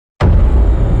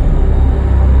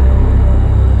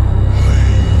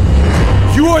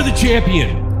are the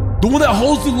champion, the one that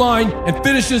holds the line and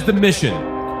finishes the mission.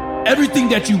 Everything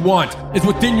that you want is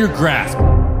within your grasp.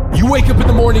 You wake up in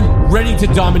the morning ready to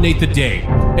dominate the day,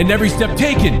 and every step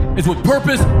taken is with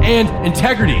purpose and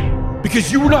integrity. Because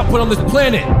you were not put on this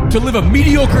planet to live a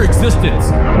mediocre existence.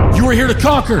 You are here to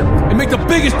conquer and make the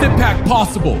biggest impact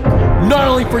possible, not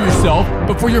only for yourself,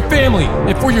 but for your family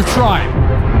and for your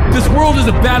tribe. This world is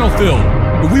a battlefield,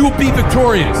 and we will be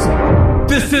victorious.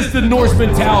 This is the Norse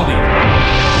mentality.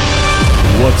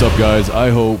 What's up, guys? I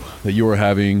hope that you are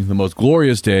having the most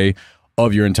glorious day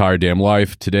of your entire damn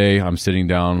life. Today, I'm sitting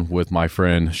down with my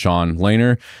friend, Shawn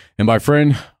Lehner. And by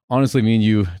friend, honestly, me and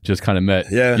you just kind of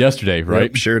met yesterday, right?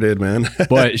 Yep, sure did, man.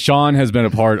 But Shawn has been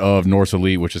a part of Norse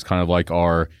Elite, which is kind of like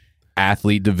our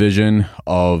athlete division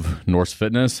of Norse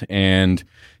Fitness. And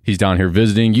he's down here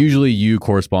visiting. Usually you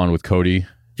correspond with Cody.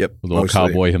 Yep. The little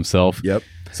cowboy himself. Yep.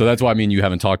 So that's why me and you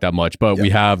haven't talked that much. But we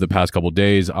have the past couple of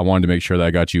days. I wanted to make sure that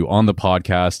I got you on the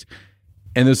podcast.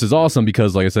 And this is awesome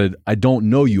because, like I said, I don't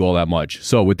know you all that much.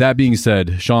 So with that being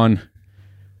said, Shawn,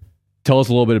 tell us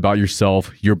a little bit about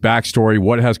yourself, your backstory,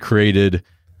 what has created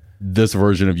this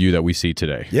version of you that we see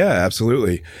today. Yeah,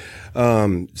 absolutely.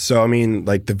 So, I mean,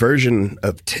 like the version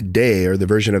of today or the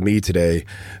version of me today,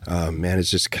 man, it's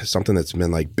just something that's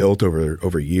been like built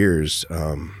over years.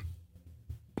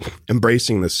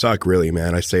 Embracing the suck, really,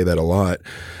 man. I say that a lot.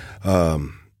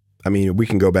 I mean, we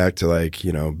can go back to like,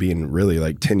 you know, being really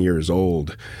like 10 years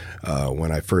old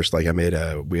when I first like I made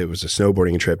it was a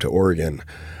snowboarding trip to Oregon.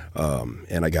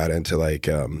 And I got into like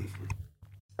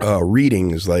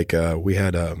readings. Like we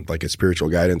had like a spiritual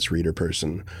guidance reader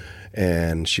person,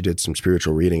 and she did some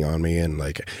spiritual reading on me, and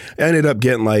like I ended up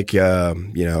getting like you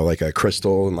know, like a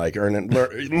crystal and like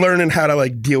learning how to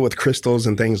like deal with crystals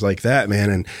and things like that,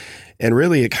 man. And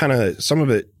really, it kind of some of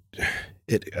it.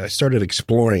 I started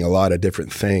exploring a lot of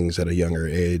different things at a younger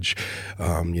age,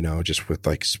 you know, just with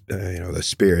like, you know, the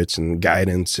spirits and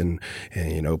guidance and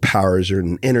you know, powers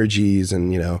and energies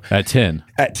and, you know. At 10.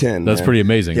 That's man. Pretty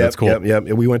amazing. Yep, That's cool. Yep.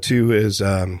 And we went to it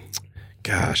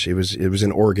was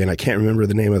in Oregon. I can't remember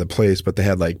the name of the place, but they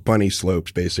had like bunny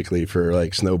slopes basically for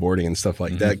like snowboarding and stuff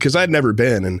like that. Cause I'd never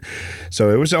been. And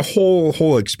so it was a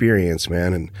whole experience,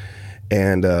 man.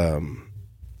 And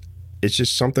it's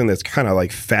just something that's kind of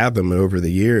like fathomed over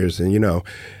the years. And, you know,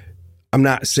 I'm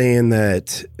not saying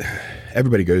that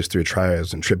everybody goes through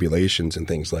trials and tribulations and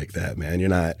things like that, man. You're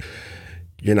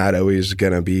not always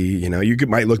going to be, you know,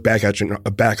 might look back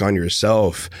on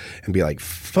yourself and be like,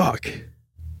 fuck,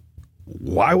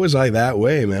 why was I that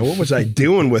way, man? What was I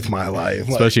doing with my life?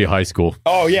 Especially high school.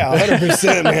 Oh yeah,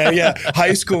 100%, man. Yeah,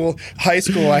 high school.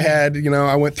 I had, you know,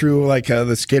 I went through like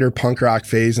the skater punk rock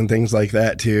phase and things like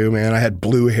that too, man. I had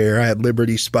blue hair. I had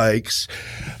Liberty spikes.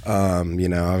 You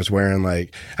know, I was wearing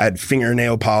like I had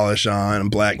fingernail polish on and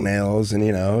black nails, and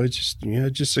you know, it's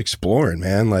just exploring,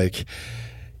 man. Like.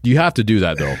 You have to do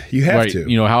that, though. You have to.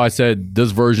 You know, how I said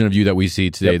this version of you that we see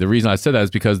today, the reason I said that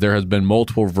is because there has been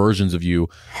multiple versions of you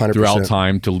 100%. Throughout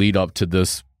time to lead up to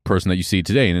this person that you see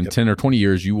today. And in 10 or 20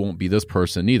 years, you won't be this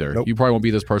person either. Nope. You probably won't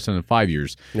be this person in 5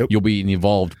 years. Nope. You'll be an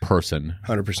evolved person.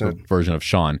 100%. Version of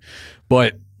Shawn.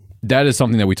 But that is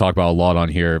something that we talk about a lot on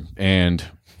here. And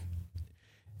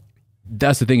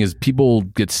that's the thing is people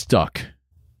get stuck.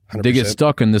 100%. They get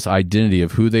stuck in this identity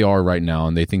of who they are right now,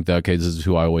 and they think that, okay, this is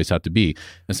who I always have to be.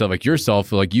 Instead of like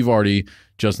yourself, like you've already,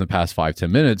 just in the past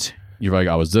 5-10 minutes, you're like,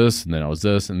 I was this, and then I was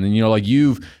this, and then, you know, like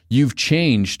you've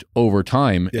changed over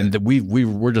time, and that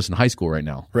we're just in high school right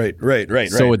now. Right.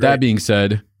 So with that being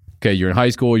said, okay, you're in high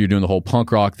school, you're doing the whole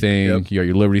punk rock thing, you got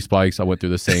your Liberty spikes, I went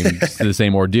through the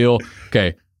same ordeal.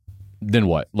 Okay. Then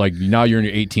what? Like now you're in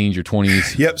your 18s, your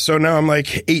 20s. Yep. So now I'm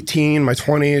like 18, my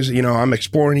 20s. You know, I'm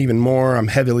exploring even more. I'm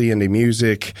heavily into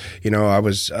music. You know, I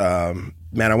was,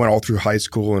 man, I went all through high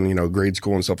school and, you know, grade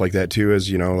school and stuff like that too, as,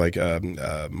 you know, like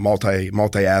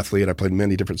multi-athlete. I played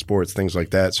many different sports, things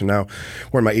like that. So now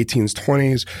we're in my 18s,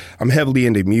 20s. I'm heavily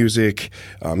into music.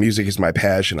 Music is my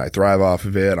passion. I thrive off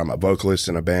of it. I'm a vocalist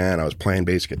in a band. I was playing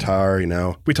bass guitar, you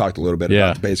know. We talked a little bit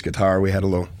about the bass guitar. We had a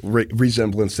little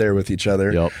resemblance there with each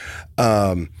other. Yep.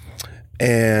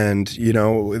 And, you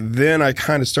know, then I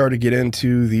kind of started to get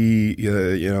into the,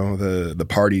 you know, the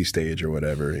party stage or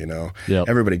whatever, you know. Yep.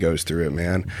 Everybody goes through it,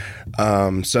 man.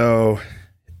 So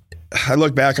I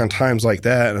look back on times like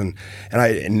that,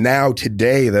 and now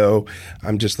today, though,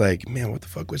 I'm just like, man, what the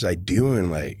fuck was I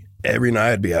doing? Like, every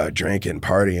night I'd be out drinking,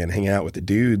 partying, hanging out with the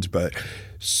dudes, but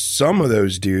some of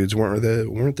those dudes weren't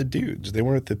the dudes. They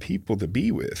weren't the people to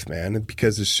be with, man.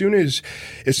 Because as soon as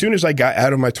I got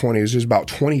out of my 20s, it was about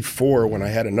 24 when I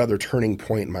had another turning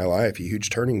point in my life, a huge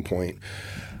turning point.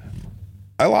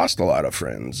 I lost a lot of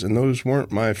friends, and those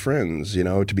weren't my friends, you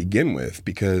know, to begin with,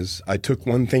 because I took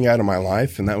one thing out of my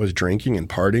life, and that was drinking and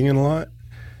partying a lot.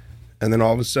 And then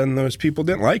all of a sudden, those people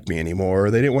didn't like me anymore,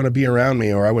 or they didn't want to be around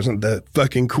me, or I wasn't the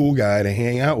fucking cool guy to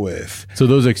hang out with. So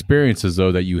those experiences,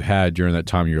 though, that you had during that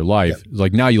time of your life,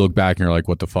 like now you look back and you're like,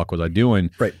 what the fuck was I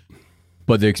doing? Right.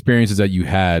 But the experiences that you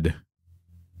had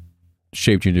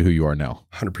shaped you into who you are now.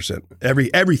 100%.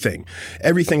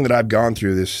 Everything that I've gone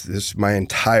through this my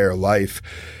entire life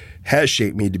has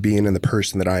shaped me to being in the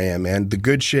person that I am, man. The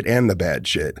good shit and the bad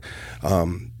shit.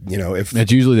 You know, if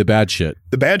it's usually the bad shit.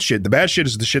 The bad shit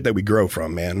is the shit that we grow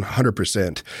from, man.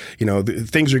 100%. You know,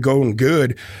 things are going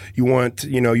good. You want,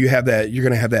 you know, you have that. You're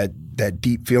going to have that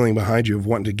deep feeling behind you of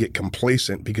wanting to get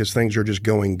complacent because things are just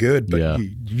going good. But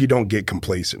you don't get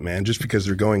complacent, man. Just because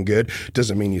they're going good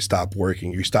doesn't mean you stop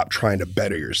working. You stop trying to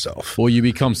better yourself. Well, you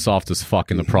become soft as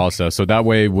fuck in the process. So that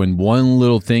way, when one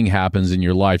little thing happens in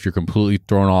your life, you're completely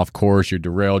thrown off course. You're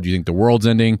derailed. You think the world's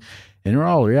ending. In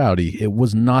all reality, it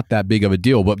was not that big of a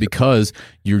deal. But because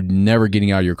you're never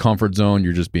getting out of your comfort zone,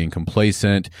 you're just being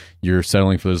complacent, you're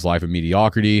settling for this life of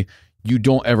mediocrity, you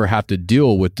don't ever have to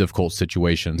deal with difficult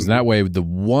situations. And that way, the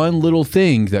one little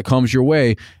thing that comes your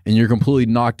way and you're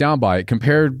completely knocked down by it,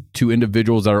 compared to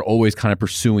individuals that are always kind of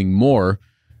pursuing more,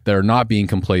 that are not being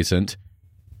complacent,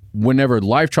 whenever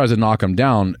life tries to knock them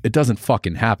down, it doesn't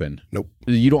fucking happen. Nope.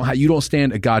 You don't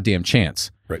stand a goddamn chance.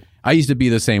 Right. I used to be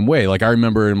the same way. Like I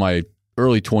remember in my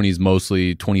early 20s,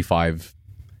 mostly 25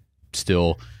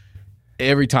 still,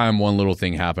 every time one little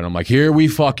thing happened, I'm like, here we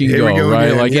fucking go, right?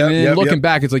 Man. Like, and then looking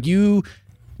back, it's like you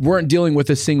weren't dealing with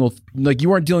you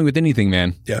weren't dealing with anything,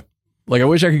 man. Yeah. Like I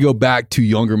wish I could go back to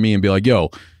younger me and be like, yo,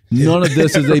 none of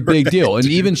this is a big deal. And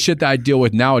even shit that I deal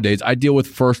with nowadays, I deal with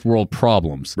first world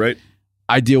problems. Right.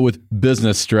 I deal with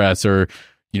business stress or,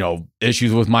 you know,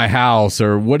 issues with my house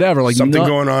or whatever. Like something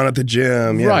going on at the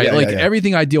gym. Yeah, right.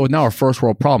 Everything I deal with now are first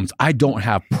world problems. I don't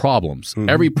have problems. Mm-hmm.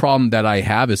 Every problem that I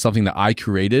have is something that I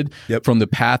created from the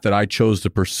path that I chose to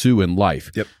pursue in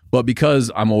life. Yep. But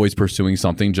because I'm always pursuing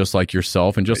something, just like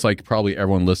yourself and just like probably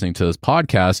everyone listening to this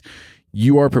podcast,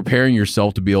 you are preparing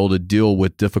yourself to be able to deal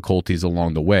with difficulties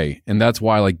along the way. And that's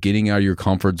why like getting out of your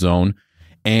comfort zone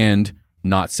and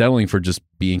not settling for just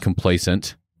being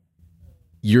complacent,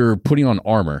 you're putting on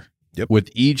armor. Yep.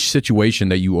 With each situation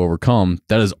that you overcome,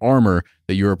 that is armor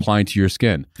that you're applying to your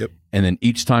skin. Yep. And then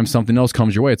each time something else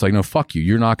comes your way, it's like, no, fuck you.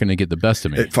 You're not going to get the best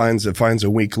of me. It finds a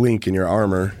weak link in your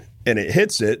armor and it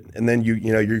hits it, and then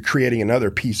you're creating another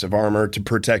piece of armor to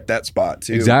protect that spot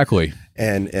too. Exactly.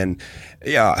 And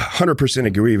yeah, 100%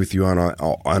 agree with you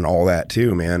on all that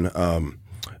too, man.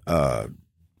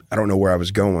 I don't know where I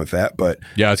was going with that, but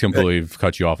yeah, it's completely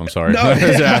cut you off. I'm sorry. No,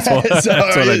 that's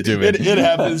what I do. It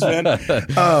happens,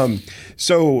 man.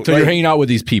 So you're hanging out with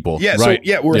these people, yeah. Right?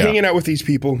 So we're hanging out with these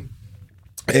people,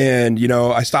 and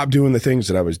I stopped doing the things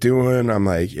that I was doing. I'm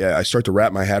like, I start to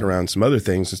wrap my head around some other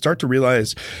things and start to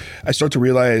realize,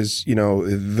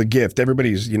 the gift.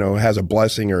 Everybody's has a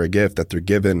blessing or a gift that they're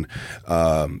given.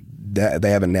 That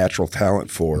they have a natural talent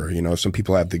for. Some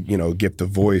people have the gift of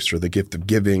voice or the gift of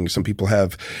giving. Some people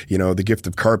have the gift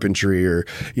of carpentry, or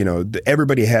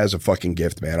everybody has a fucking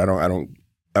gift, man. I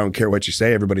don't care what you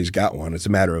say. Everybody's got one. It's a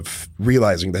matter of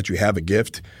realizing that you have a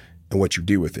gift and what you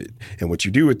do with it. And what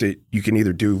you do with it, you can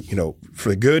either do for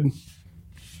the good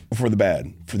or for the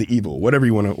bad, for the evil, however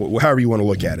you want to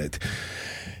look at it.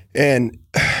 And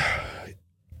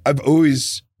I've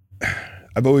always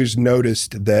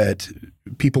noticed that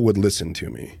people would listen to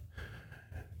me.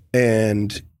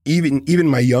 And even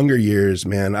my younger years,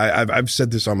 man, I've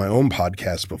said this on my own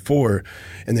podcast before.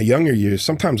 In the younger years,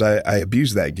 sometimes I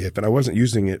abused that gift, and I wasn't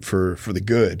using it for the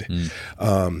good.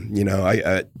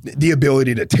 The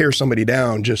ability to tear somebody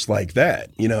down just like that,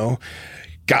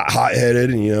 got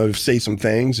hot-headed and, say some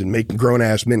things and make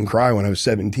grown-ass men cry when I was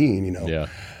 17, Yeah.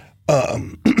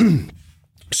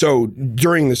 So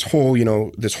during this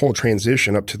whole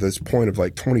transition up to this point of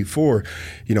like 24,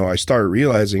 I started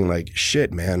realizing like,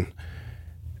 shit, man,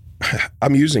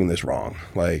 I'm using this wrong.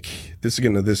 Like this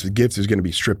gift is going to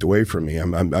be stripped away from me.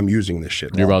 I'm using this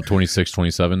shit wrong. You're about 26,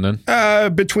 27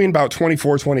 then? Between about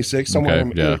 24, 26, somewhere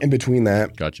in between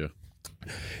that. Gotcha.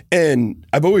 And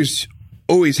I've always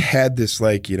had this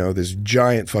this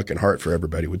giant fucking heart for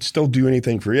everybody. Would still do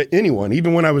anything for anyone,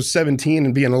 even when I was 17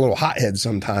 and being a little hothead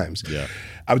sometimes. Yeah.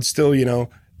 I would still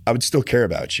care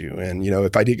about you. And,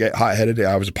 if I did get hot-headed,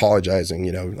 I was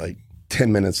apologizing, like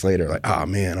 10 minutes later, like, oh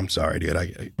man, I'm sorry, dude.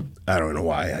 I don't know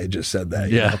why I just said that.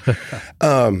 Yeah.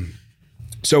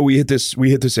 So we hit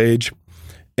this age,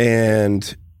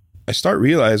 and I start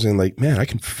realizing like, man, I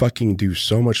can fucking do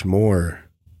so much more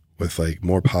with like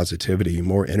more positivity,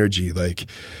 more energy, like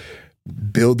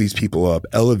build these people up,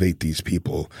 elevate these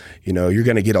people. You know, you're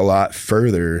going to get a lot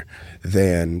further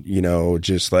than, you know,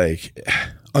 just like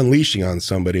unleashing on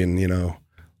somebody. And, you know,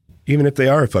 even if they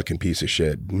are a fucking piece of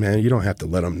shit, man, you don't have to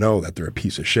let them know that they're a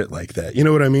piece of shit like that. You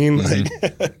know what I mean?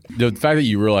 Mm-hmm. Like, the fact that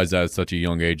you realize that at such a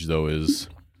young age, though, is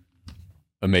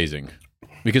amazing.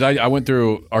 Because I went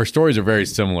through, our stories are very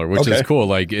similar, which is cool.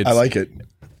 Like, it's, I like it.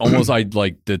 Almost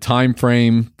like the time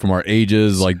frame from our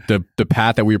ages, like the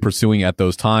path that we were pursuing at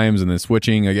those times, and then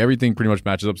switching, like everything pretty much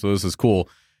matches up. So this is cool.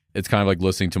 It's kind of like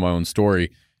listening to my own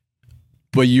story,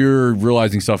 but you're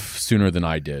realizing stuff sooner than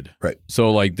I did. Right. So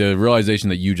like the realization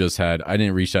that you just had, I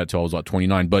didn't reach that till I was about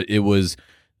 29, but it was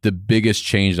the biggest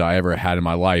change that I ever had in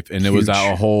my life. And it was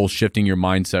that whole shifting your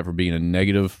mindset from being a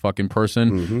negative fucking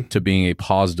person to being a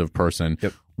positive person.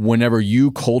 Yep. Whenever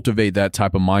you cultivate that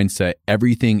type of mindset,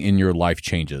 everything in your life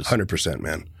changes. 100%,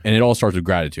 man. And it all starts with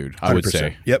gratitude, I would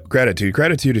say. Yep, gratitude.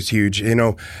 Gratitude is huge. You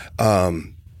know, a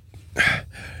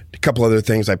couple other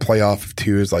things I play off of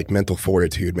too is like mental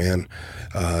fortitude, man.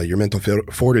 Your mental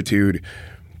fortitude,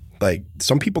 like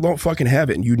some people don't fucking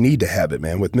have it, and you need to have it,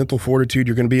 man. With mental fortitude,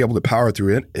 you're going to be able to power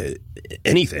through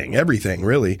anything, everything,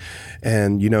 really.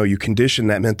 And, you know, you condition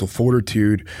that mental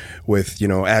fortitude with, you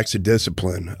know, acts of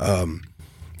discipline.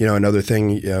 You know, another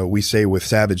thing we say with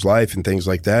Savage Life and things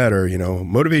like that are, you know,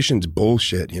 motivation's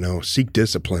bullshit, you know, seek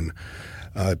discipline.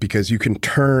 Because you can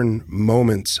turn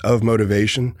moments of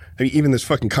motivation. I mean, even this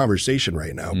fucking conversation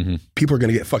right now, people are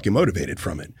going to get fucking motivated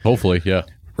from it. Hopefully, yeah.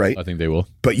 Right? I think they will.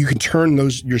 But you can turn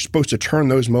those, you're supposed to turn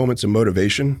those moments of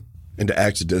motivation into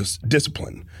acts of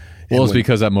discipline. Well, it's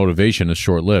because that motivation is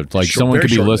short-lived. Like someone could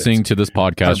be listening to this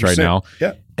podcast right now,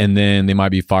 and then they might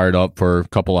be fired up for a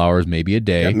couple hours, maybe a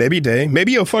day. Maybe a day,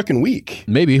 maybe a fucking week.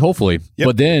 Maybe, hopefully. Yep.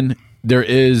 But then there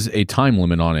is a time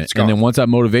limit on it. And then once that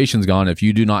motivation's gone, if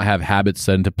you do not have habits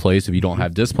set into place, if you don't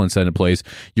have discipline set into place,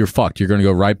 you're fucked. You're going to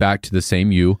go right back to the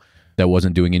same you that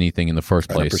wasn't doing anything in the first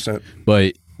place. 100%.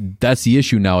 But that's the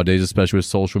issue nowadays, especially with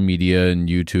social media and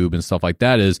YouTube and stuff like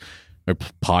that, is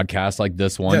podcasts like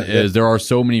this one there are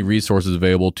so many resources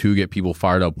available to get people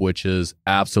fired up, which is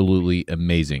absolutely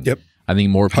amazing. Yep. I think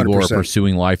more people 100%. are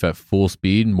pursuing life at full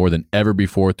speed more than ever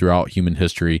before throughout human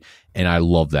history, and I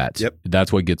love that. Yep.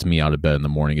 That's what gets me out of bed in the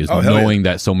morning, is knowing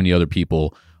that so many other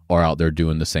people are out there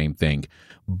doing the same thing.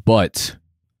 But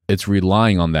it's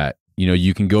relying on that. You know,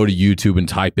 you can go to YouTube and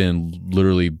type in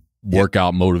literally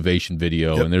workout motivation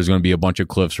video, and there's going to be a bunch of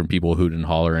clips from people hooting and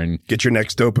hollering. Get your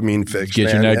next dopamine fix.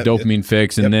 Get your next dopamine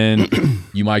fix, and then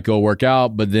you might go work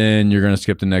out, but then you're going to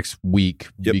skip the next week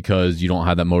because you don't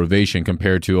have that motivation,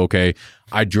 compared to, okay,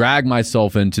 I drag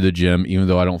myself into the gym even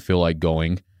though I don't feel like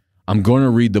going. I'm going to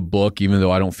read the book even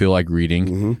though I don't feel like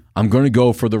reading. I'm going to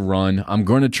go for the run. I'm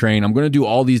going to train. I'm going to do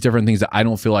all these different things that I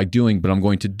don't feel like doing, but I'm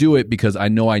going to do it because I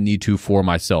know I need to for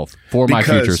myself, my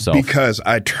future self. Because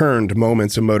I turned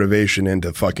moments of motivation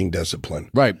into fucking discipline.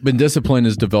 Right. But discipline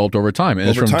is developed over time. And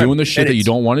it's from doing the shit that you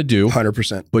don't want to do.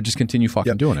 100%. But just continue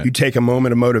fucking doing it. You take a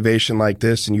moment of motivation like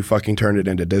this and you fucking turn it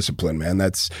into discipline, man.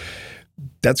 That's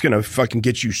going to fucking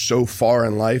get you so far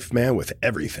in life, man, with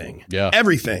everything. Yeah.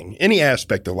 Everything. Any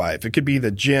aspect of life. It could be the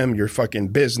gym, your fucking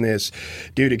business.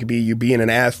 Dude, it could be you being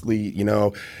an athlete, you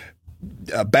know,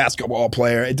 a basketball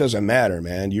player. It doesn't matter,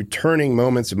 man. You're turning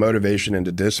moments of motivation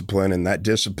into discipline, and that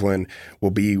discipline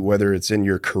will be whether it's in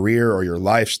your career or your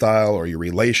lifestyle or your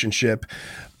relationship.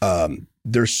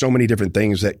 There's so many different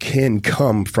things that can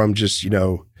come from just, you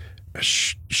know,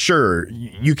 sure,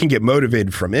 you can get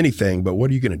motivated from anything, but what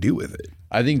are you going to do with it?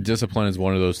 I think discipline is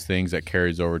one of those things that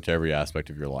carries over to every aspect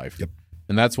of your life. Yep.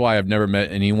 And that's why I've never met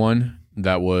anyone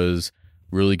that was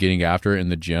really getting after it in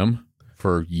the gym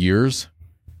for years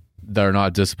that are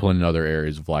not disciplined in other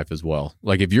areas of life as well.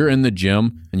 Like if you're in the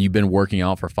gym and you've been working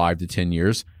out for 5 to 10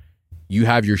 years, you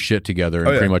have your shit together in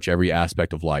pretty much every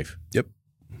aspect of life. Yep.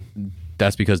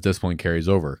 That's because discipline carries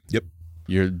over. Yep.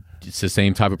 It's the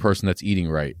same type of person that's eating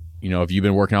right. You know, if you've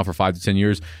been working out for 5 to 10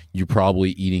 years, you're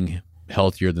probably eating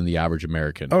healthier than the average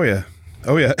American. Oh, yeah.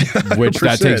 Which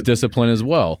that takes discipline as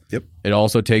well. Yep. It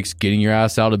also takes getting your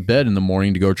ass out of bed in the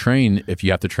morning to go train if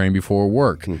you have to train before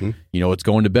work. You know, it's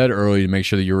going to bed early to make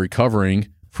sure that you're recovering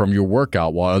from your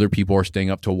workout while other people are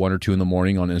staying up till 1 or 2 in the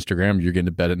morning on Instagram. You're getting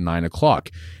to bed at 9 o'clock.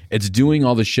 It's doing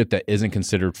all the shit that isn't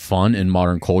considered fun in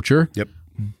modern culture. Yep.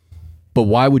 But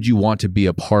why would you want to be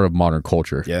a part of modern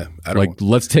culture? Yeah.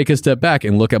 Let's take a step back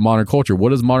and look at modern culture. What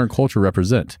does modern culture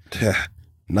represent?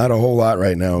 Not a whole lot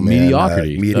right now, man.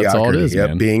 Mediocrity. That's all it is,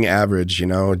 man. Being average, you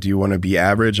know. Do you want to be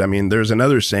average? I mean, there's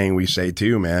another saying we say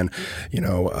too, man. You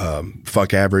know,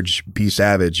 fuck average, be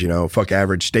savage. You know, fuck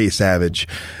average, stay savage.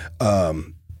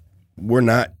 We're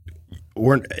not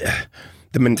weren't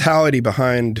the mentality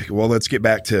behind, well, let's get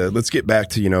back to,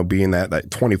 you know, being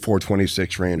that 24,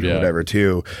 26 range or whatever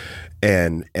too.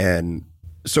 And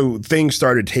so things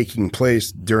started taking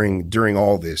place during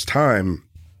all this time.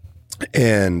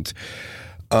 And,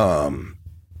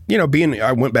 you know,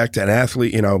 I went back to an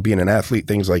athlete, you know, being an athlete,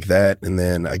 things like that. And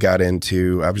then I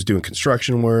was doing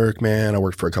construction work, man. I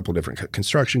worked for a couple of different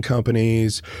construction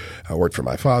companies. I worked for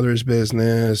my father's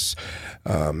business.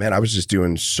 Man, I was just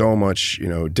doing so much, you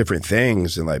know, different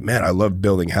things. And like, man, I loved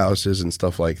building houses and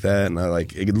stuff like that. And I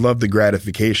loved the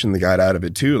gratification that got out of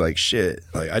it too. Like, shit,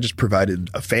 like I just provided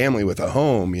a family with a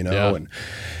home, you know,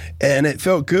 and it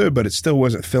felt good, but it still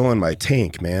wasn't filling my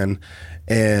tank, man.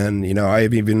 And, you know,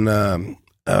 I've even,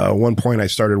 one point I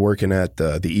started working at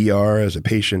the ER as a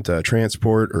patient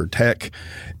transport or tech.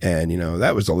 And, you know,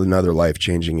 that was another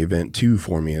life-changing event too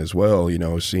for me as well. You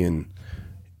know, seeing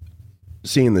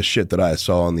the shit that I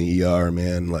saw in the ER,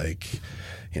 man, like,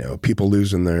 you know, people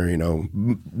losing their, you know,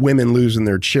 women losing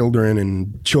their children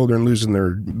and children losing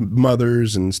their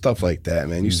mothers and stuff like that,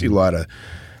 man. You see a lot of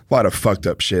fucked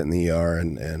up shit in the ER,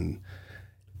 and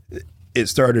it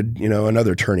started, you know,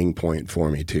 another turning point for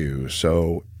me too.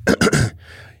 So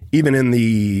even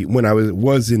when I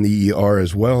was in the ER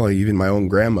as well, even my own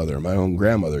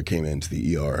grandmother came into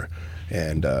the ER,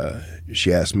 and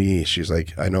she asked me, she's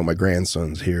like, I know my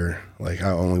grandson's here. Like,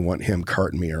 I only want him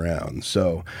carting me around.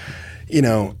 So, you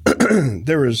know,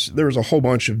 there was a whole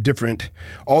bunch of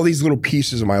all these little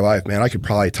pieces of my life, man. I could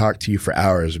probably talk to you for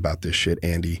hours about this shit,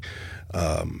 Andy.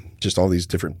 Just all these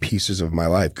different pieces of my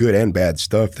life, good and bad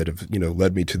stuff that have, you know,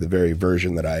 led me to the very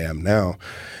version that I am now.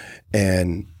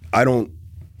 And when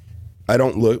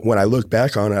I look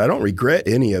back on it, I don't regret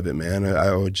any of it, man.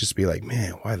 I would just be like,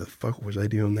 man, why the fuck was I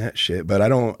doing that shit? But I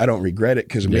don't regret it,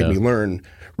 because it made me learn,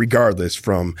 regardless,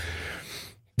 from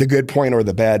the good point or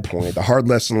the bad point, the hard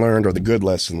lesson learned or the good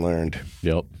lesson learned.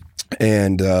 Yep.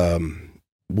 And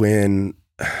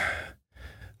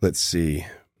let's see,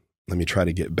 let me try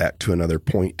to get back to another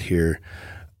point here.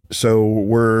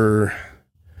 So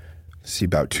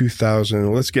about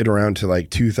 2000, let's get around to like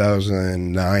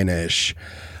 2009-ish.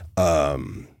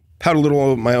 Had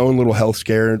my own little health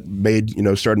scare,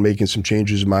 started making some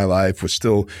changes in my life, was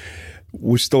still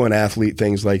an athlete,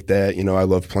 things like that. You know, I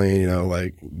love playing,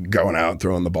 like going out,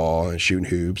 throwing the ball and shooting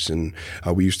hoops. And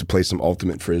we used to play some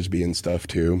ultimate frisbee and stuff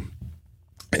too.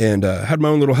 And had my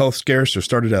own little health scare, so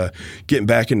started getting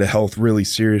back into health really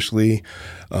seriously.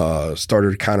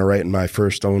 Started kind of writing my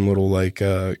first own little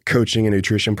coaching and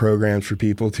nutrition programs for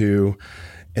people too.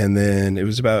 And then it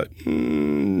was about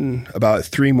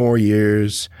 3 more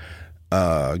years.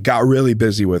 Got really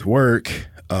busy with work,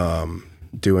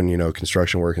 doing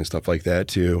construction work and stuff like that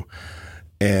too.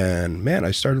 And man,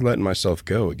 I started letting myself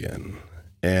go again.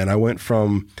 And I went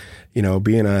from,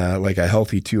 being a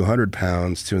healthy 200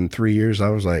 pounds to in 3 years, I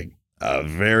was like a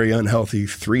very unhealthy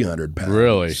 300 pounds.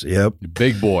 Really? Yep.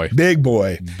 Big boy. Big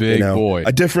boy.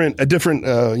 A different,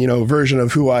 version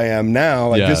of who I am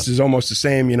now. This is almost the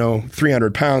same,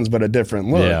 300 pounds, but a different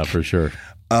look. Yeah, for sure.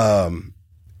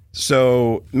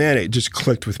 So man, it just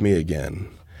clicked with me again.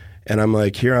 And I'm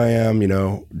like, here I am,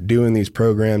 doing these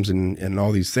programs and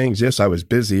all these things. Yes, I was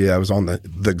busy. I was on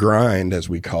the grind, as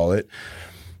we call it.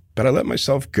 But I let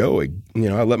myself go. And,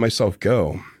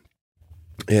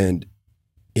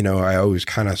 I always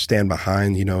kind of stand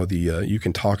behind, you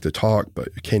can talk the talk,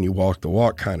 but can you walk the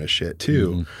walk kind of shit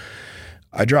too. Mm-hmm.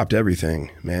 I dropped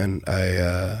everything, man.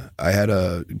 I had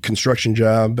a construction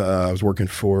job. I was working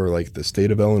for the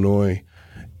state of Illinois.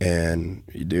 And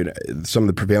dude, some of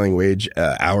the prevailing wage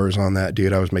hours on that,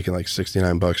 dude, I was making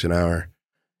 $69 an hour.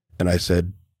 And I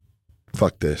said,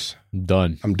 fuck this.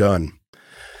 Done. I'm done.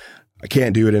 I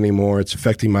can't do it anymore. It's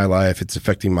affecting my life. It's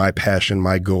affecting my passion,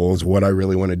 my goals, what I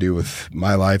really want to do with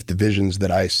my life, the visions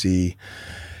that I see.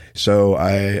 So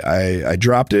I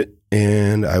dropped it,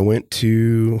 and I worked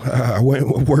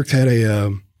at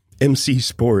a MC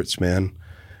Sports, man,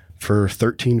 for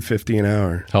 $13.50 an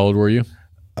hour. How old were you?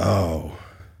 Oh,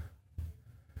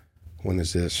 when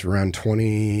is this? Around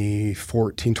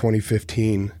 2014,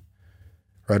 2015,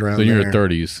 right around there. So you're in your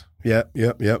 30s. Yep.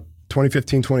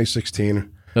 2015,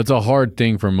 2016. That's a hard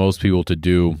thing for most people to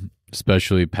do,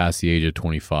 especially past the age of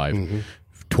 25. Mm-hmm.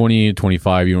 20 to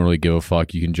 25, you don't really give a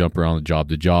fuck. You can jump around the job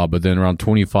to job. But then around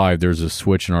 25, there's a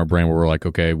switch in our brain where we're like,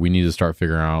 okay, we need to start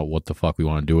figuring out what the fuck we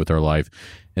want to do with our life.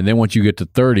 And then once you get to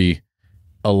 30,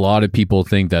 a lot of people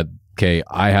think that, okay,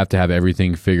 I have to have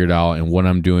everything figured out, and what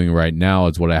I'm doing right now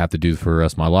is what I have to do for the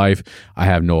rest of my life. I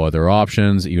have no other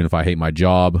options. Even if I hate my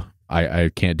job, I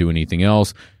can't do anything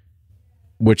else,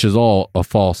 which is all a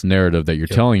false narrative that you're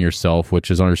telling yourself, which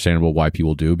is understandable why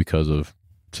people do because of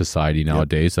society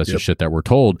nowadays. That's just shit that we're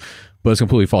told, but it's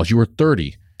completely false. You were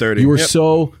 30. 30. You were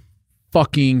so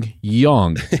fucking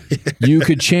young. You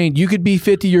could change. You could be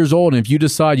 50 years old, and if you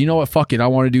decide, you know what, fuck it, I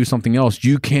want to do something else,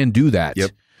 you can do that.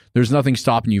 There's nothing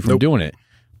stopping you from doing it.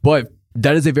 But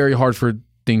that is a very hard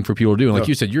thing for people to do. And like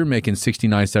you said, you're making $69,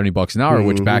 $70 an hour,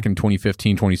 which back in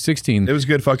 2015, 2016, it was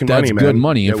good fucking money, man. That's good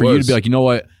money. And for you to be like, you know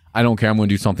what, I don't care, I'm going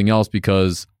to do something else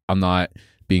because I'm not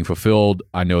being fulfilled.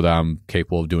 I know that I'm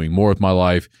capable of doing more with my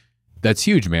life. That's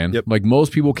huge, man. Like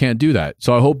most people can't do that.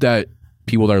 So I hope that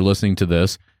people that are listening to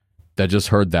this that just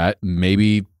heard that,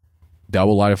 maybe that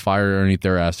will light a fire underneath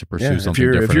their ass to pursue something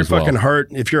different. If your as well. fucking heart,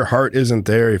 if your heart isn't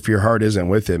there, if your heart isn't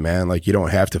with it, man, like you don't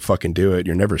have to fucking do it.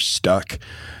 You're never stuck.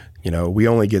 You know, we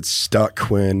only get stuck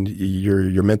when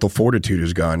your mental fortitude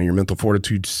is gone, and your mental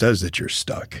fortitude says that you're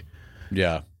stuck.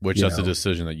 Yeah, which that's a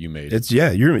decision that you made. It's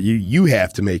you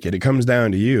have to make it. It comes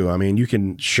down to you. I mean, you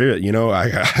can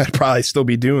I'd probably still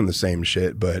be doing the same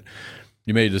shit, but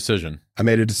you made a decision. I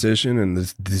made a decision, and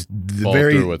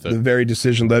the very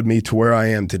decision led me to where I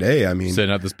am today. I mean,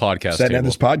 sitting at this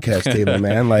podcast table,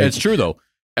 man. Like it's true though.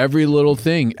 Every little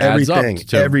thing adds up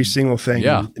to every single thing.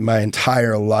 My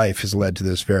entire life has led to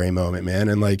this very moment, man.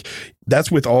 And like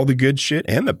that's with all the good shit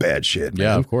and the bad shit, man.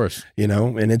 Yeah, of course. You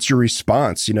know, and it's your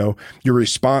response. You know, your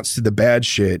response to the bad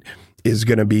shit is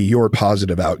going to be your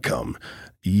positive outcome.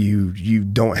 You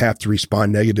don't have to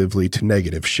respond negatively to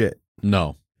negative shit.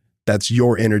 No. That's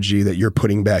your energy that you're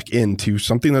putting back into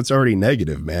something that's already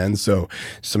negative, man. So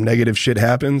some negative shit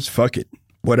happens, fuck it.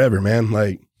 Whatever, man.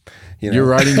 Like, you know.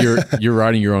 You're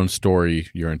writing your own story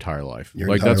your entire life.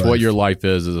 That's what your life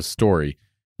is a story.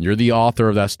 You're the author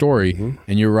of that story,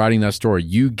 and you're writing that story.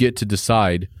 You get to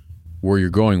decide where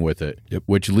you're going with it,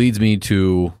 which leads me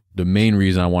to the main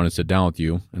reason I want to sit down with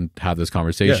you and have this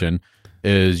conversation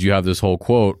is you have this whole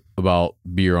quote about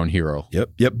be your own hero.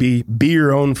 Yep. Be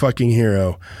your own fucking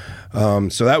hero.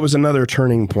 So that was another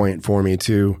turning point for me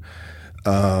too.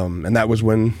 And that was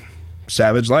when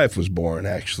Savage Life was born,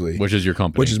 actually. Which is your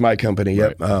company. Which is my company,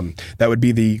 yep. Right. That would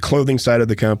be the clothing side of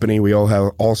the company. We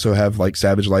also have like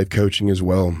Savage Life coaching as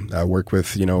well. I work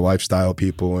with, lifestyle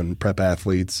people and prep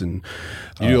athletes. And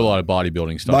you do a lot of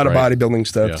bodybuilding stuff, A lot of bodybuilding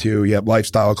stuff too. Yep,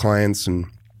 lifestyle clients. And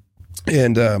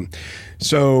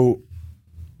so,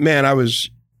 man,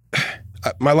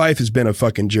 my life has been a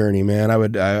fucking journey, man.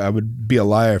 I would be a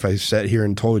liar if I sat here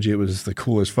and told you it was the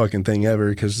coolest fucking thing ever,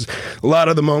 because a lot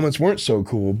of the moments weren't so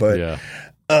cool. But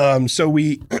so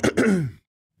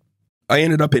I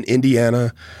ended up in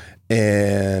Indiana,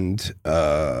 and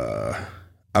I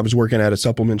was working at a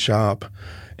supplement shop,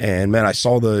 and man, I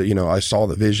saw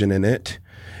the vision in it,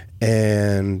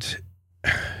 and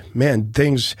man,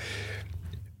 things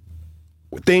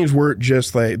weren't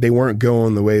just like, they weren't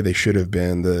going the way they should have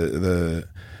been.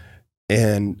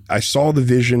 And I saw the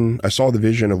vision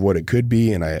of what it could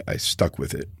be, and I stuck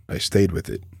with it. I stayed with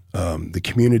it. The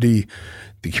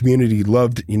community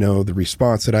loved, the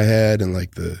response that I had, and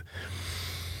like the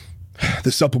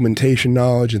supplementation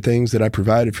knowledge and things that I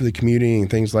provided for the community and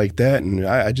things like that. And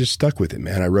I just stuck with it,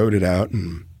 man. I wrote it out,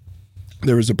 and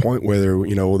there was a point where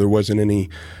there wasn't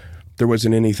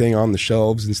anything on the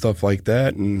shelves and stuff like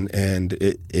that. And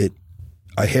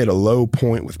I hit a low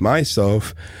point with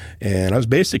myself, and I was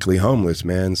basically homeless,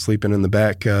 man, sleeping in the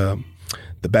back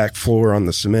floor on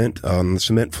the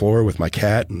cement floor with my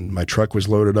cat, and my truck was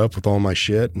loaded up with all my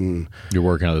shit. And you're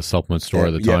working at the supplement store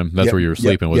at the time. That's where you were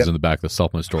sleeping, was in the back of the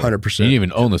supplement store. 100%. You didn't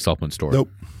even own the supplement store. Nope.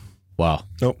 Wow.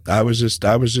 Nope. I was just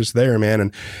there,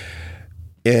 man.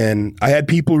 And I had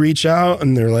people reach out,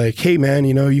 and they're like, hey, man,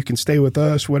 you can stay with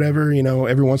us, whatever.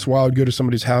 Every once in a while I'd go to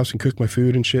somebody's house and cook my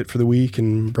food and shit for the week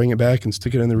and bring it back and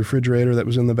stick it in the refrigerator that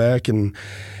was in the back. And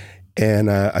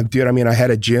I had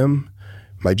a gym.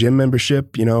 My gym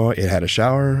membership, it had a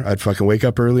shower. I'd fucking wake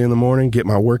up early in the morning, get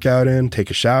my workout in, take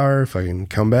a shower, fucking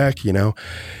come back,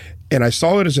 And I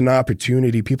saw it as an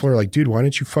opportunity. People are like, dude, why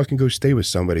don't you fucking go stay with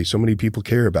somebody? So many people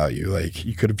care about you. Like,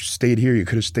 you could have stayed here. You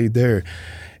could have stayed there.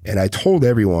 And I told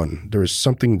everyone there was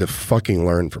something to fucking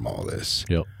learn from all this.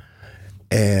 Yep.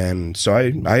 And so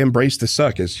I embraced the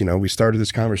suck, as, we started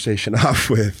this conversation off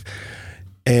with.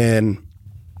 And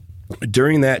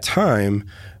during that time,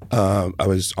 I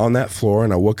was on that floor,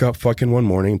 and I woke up fucking one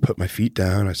morning, put my feet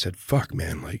down. I said, fuck,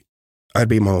 man, like, I'd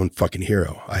be my own fucking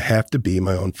hero. I have to be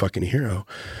my own fucking hero.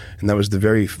 And that was the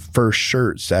very first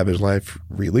shirt Savage Life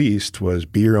released, was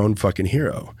be your own fucking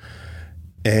hero.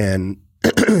 And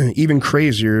even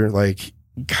crazier, like,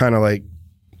 kind of like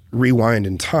rewind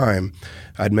in time,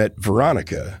 I'd met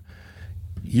Veronica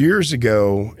years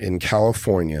ago in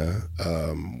California,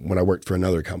 when I worked for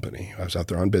another company. I was out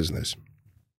there on business.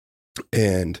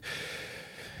 And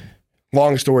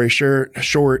long story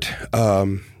short,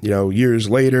 years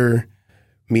later,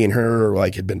 me and her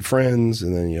like had been friends,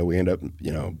 and then, we end up,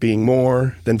 being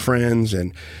more than friends.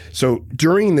 And so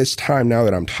during this time now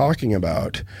that I'm talking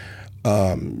about,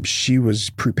 she was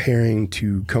preparing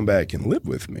to come back and live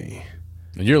with me.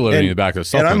 And you're living in the back of the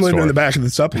supplement store. And I'm living in the back of the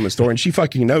supplement store, and she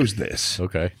fucking knows this.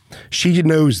 Okay. She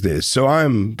knows this. So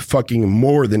I'm fucking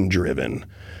more than driven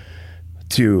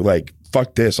to like,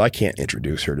 fuck this. I can't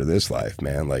introduce her to this life,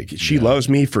 man. Like, she loves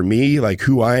me for me, like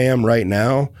who I am right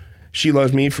now. She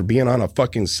loves me for being on a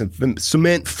fucking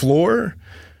cement floor.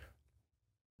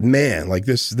 Man, like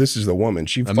this is the woman.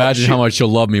 Imagine how much she'll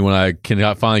love me when I can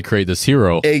finally create this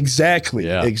hero. Exactly.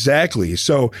 Yeah. Exactly.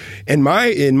 So in my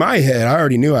head, I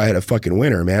already knew I had a fucking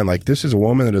winner, man. Like, this is a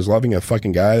woman that is loving a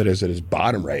fucking guy that is at his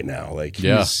bottom right now. Like,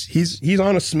 he's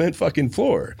on a cement fucking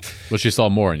floor. But she saw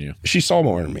more in you. She saw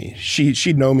more in me.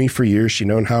 She'd known me for years. She'd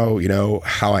known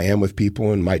how I am with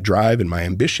people and my drive and my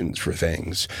ambitions for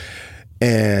things.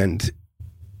 And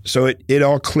so it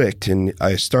all clicked, and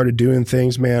I started doing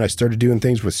things, man. I started doing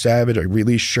things with Savage. I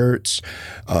released shirts.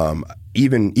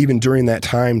 Even during that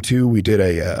time too, we did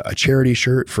a charity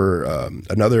shirt for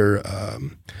another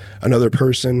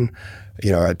person.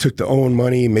 I took the own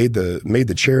money, made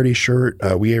the charity shirt.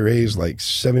 We raised like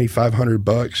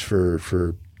 $7,500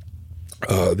 for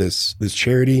this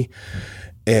charity,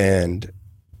 and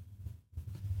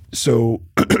so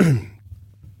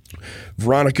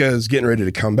Veronica is getting ready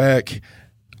to come back.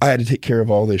 I had to take care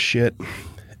of all this shit,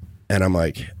 and I'm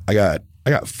like, I got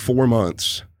 4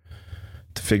 months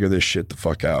to figure this shit the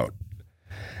fuck out.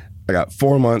 I got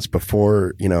 4 months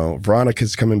before,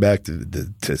 Veronica's coming back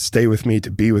to stay with me,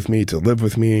 to be with me, to live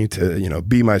with me, to,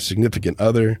 be my significant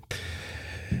other.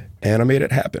 And I made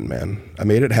it happen, man. I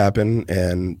made it happen.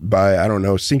 And by, I don't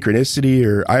know, synchronicity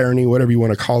or irony, whatever you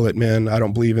want to call it, man, I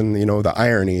don't believe in, the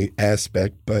irony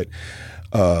aspect, but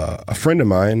a friend of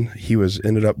mine, he was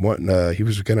going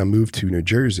to move to New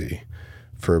Jersey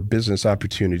for a business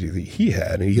opportunity that he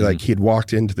had. And he had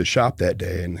walked into the shop that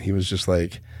day, and he was just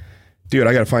like, dude,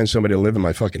 I got to find somebody to live in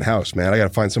my fucking house, man. I got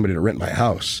to find somebody to rent my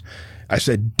house. I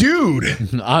said, dude,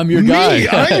 I'm your guy.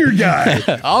 I'm your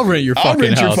guy. I'll rent your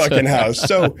fucking house.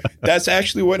 So that's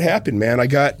actually what happened, man. I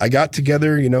got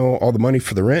together, all the money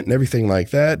for the rent and everything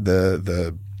like that.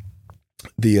 The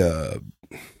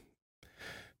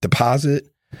deposit.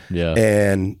 Yeah.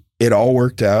 And it all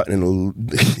worked out. And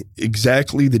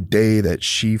exactly the day that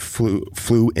she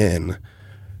flew in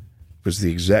was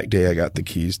the exact day I got the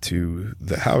keys to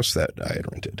the house that I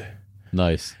had rented.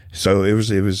 Nice. So it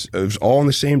was all on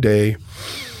the same day.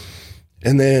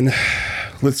 And then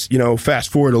let's,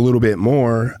 fast forward a little bit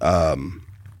more.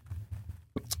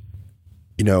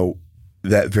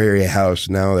 That very house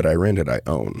now that I rented, I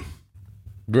own.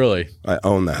 Really? I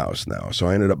own the house now. So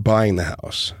I ended up buying the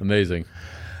house. Amazing.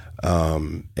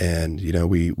 And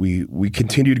we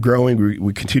continued growing.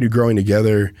 We continued growing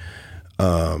together.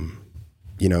 Like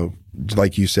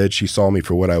you said, she saw me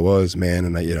for what I was, man.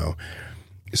 And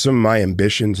some of my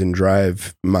ambitions and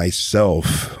drive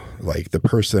myself, like the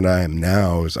person I am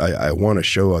now, is I want to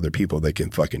show other people they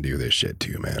can fucking do this shit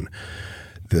too, man.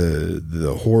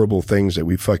 The horrible things that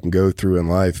we fucking go through in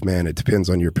life, man, it depends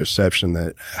on your perception,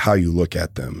 that how you look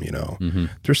at them, Mm-hmm.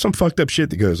 There's some fucked up shit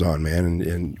that goes on, man,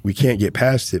 and we can't get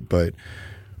past it, but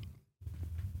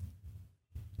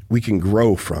we can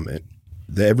grow from it.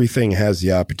 Everything has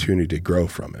the opportunity to grow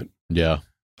from it. Yeah.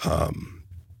 Let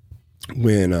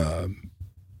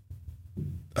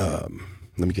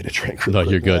me get a drink. No,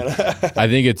 you're good. I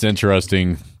think it's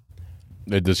interesting.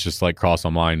 This just crossed my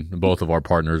mind. Both of our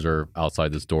partners are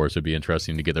outside this door, so it'd be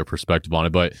interesting to get their perspective on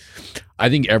it. But I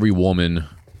think every woman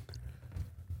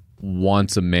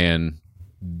wants a man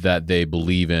that they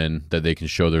believe in, that they can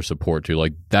show their support to.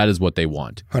 That is what they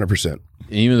want. 100%. And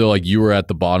even though you were at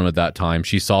the bottom at that time,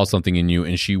 she saw something in you,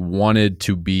 and she wanted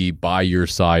to be by your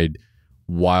side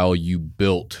while you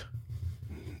built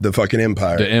the fucking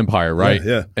empire. The empire, right?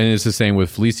 Yeah. And it's the same with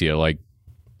Felicia.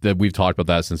 That we've talked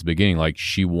about that since the beginning.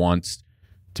 She wants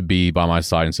to be by my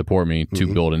side and support me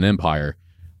to build an empire.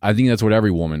 I think that's what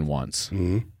every woman wants.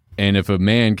 Mm-hmm. And if a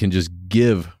man can just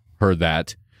give her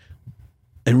that,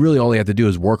 and really all they have to do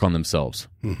is work on themselves.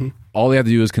 Mm-hmm. All they have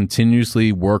to do is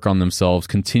continuously work on themselves,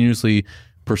 continuously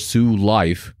pursue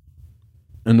life,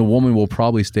 and the woman will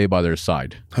probably stay by their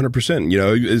side.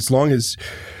 100%.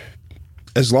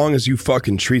 As long as you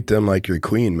fucking treat them like your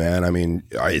queen, man. I mean,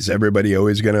 is everybody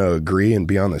always going to agree and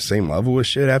be on the same level with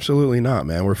shit? Absolutely not,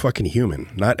 man. We're fucking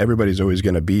human. Not everybody's always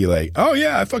going to be like, oh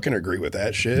yeah, I fucking agree with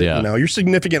that shit. Yeah. Your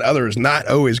significant other is not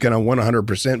always going to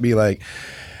 100% be like,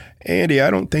 Andy,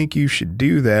 I don't think you should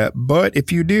do that. But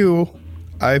if you do,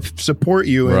 I support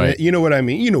you. Right. And you know what I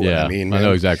mean? You know what I mean, man. I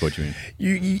know exactly what you mean.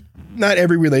 You not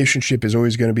every relationship is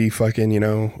always going to be fucking,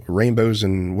 rainbows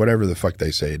and whatever the fuck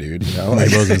they say, dude.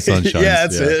 Rainbows and sunshine. Yeah,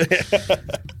 that's it.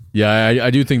 Yeah,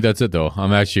 I do think that's it, though.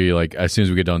 I'm actually, like, as soon as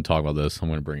we get done talking about this, I'm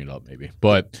going to bring it up, maybe.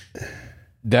 But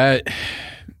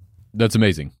that's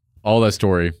amazing. All that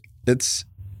story. Dude,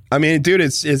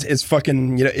 it's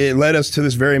fucking, it led us to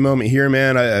this very moment here,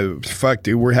 man. Fuck,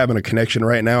 dude, we're having a connection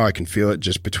right now. I can feel it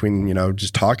just between,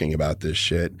 just talking about this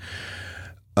shit.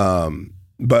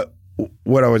 But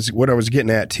what I was getting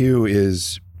at too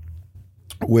is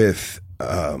with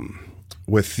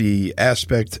the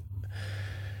aspect,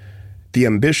 the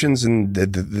ambitions and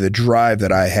the drive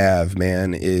that I have,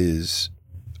 man, is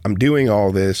I'm doing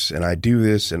all this and I do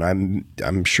this, and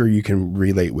I'm sure you can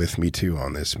relate with me too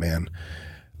on this, man.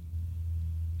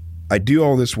 I do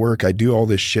all this work. I do all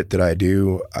this shit that I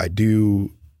do. I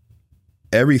do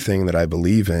everything that I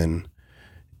believe in,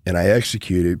 and I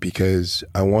execute it because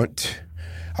I want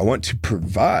to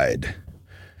provide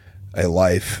a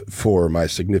life for my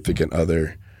significant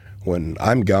other. When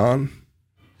I'm gone,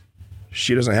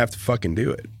 she doesn't have to fucking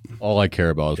do it. All I care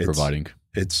about is providing.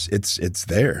 It's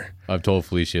there. I've told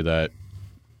Felicia that,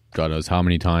 God knows how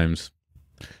many times.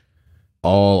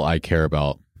 All I care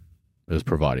about is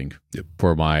providing. Yep.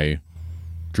 For my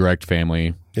direct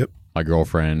family. Yep. My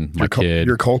girlfriend, my kid.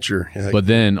 Your culture. Yeah. But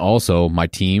then also my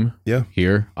team. Yeah.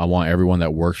 Here. I want everyone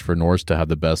that works for Norse to have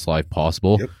the best life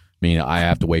possible. Yep. I mean, I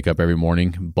have to wake up every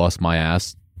morning, bust my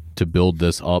ass to build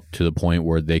this up to the point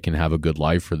where they can have a good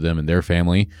life for them and their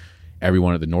family.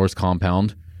 Everyone at the Norse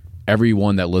compound,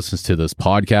 everyone that listens to this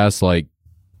podcast, like,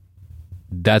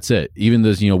 that's it. Even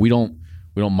this, we don't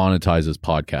monetize this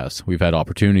podcast. We've had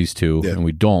opportunities to, and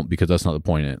we don't, because that's not the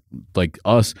point. Like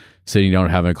us sitting down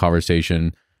and having a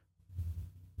conversation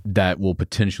that will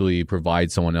potentially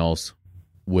provide someone else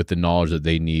with the knowledge that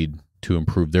they need to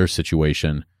improve their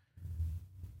situation.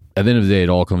 At the end of the day, it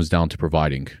all comes down to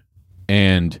providing.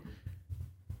 And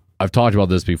I've talked about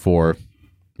this before,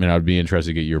 and I'd be interested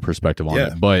to get your perspective on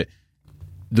it. But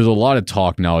there's a lot of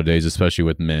talk nowadays, especially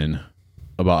with men,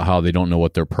 about how they don't know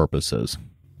what their purpose is.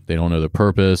 They don't know their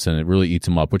purpose, and it really eats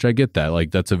them up, which I get that. Like,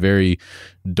 that's a very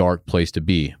dark place to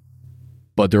be.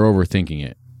 But they're overthinking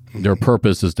it. Their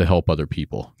purpose is to help other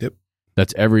people. Yep.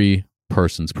 That's every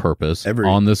person's purpose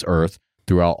on this earth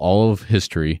throughout all of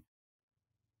history.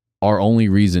 Our only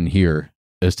reason here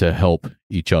is to help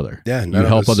each other. Yeah, you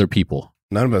help other people.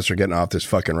 None of us are getting off this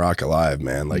fucking rock alive,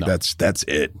 man. Like, that's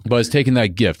it. But it's taking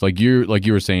that gift. Like you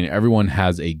were saying, everyone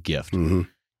has a gift. Mm-hmm.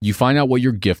 You find out what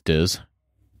your gift is,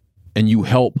 and you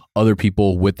help other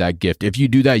people with that gift. If you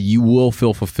do that, you will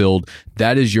feel fulfilled.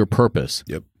 That is your purpose.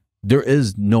 Yep. There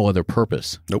is no other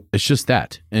purpose. Nope. It's just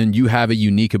that. And you have a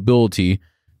unique ability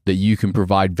that you can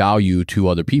provide value to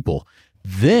other people.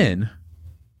 Then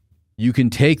you can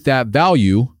take that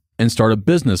value and start a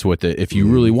business with it if you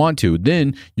really want to.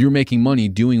 Then you're making money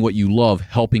doing what you love,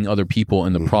 helping other people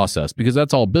in the process, because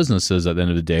that's all business is at the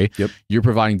end of the day. Yep. You're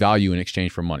providing value in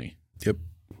exchange for money. Yep.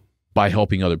 By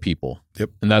helping other people.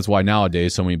 Yep. And that's why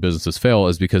nowadays so many businesses fail,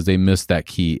 is because they miss that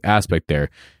key aspect there.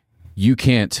 You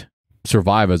can't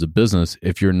survive as a business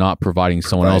if you're not providing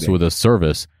someone else with a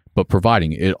service, but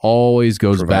providing. It always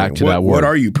goes back to that word. What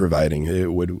are you providing?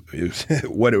 What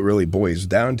it really boils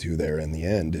down to there in the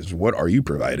end is, what are you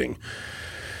providing?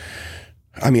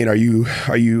 I mean, are you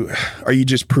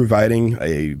just providing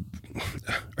a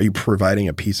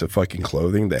piece of fucking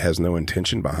clothing that has no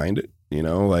intention behind it?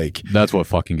 Like, that's what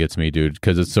fucking gets me, dude,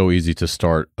 because it's so easy to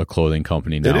start a clothing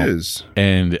company now. It is.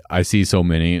 And I see so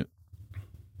many,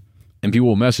 and people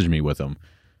will message me with them.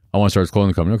 I want to start a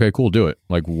clothing company. Okay, cool, do it.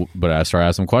 Like, but I start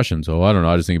asking questions. Oh, I don't know.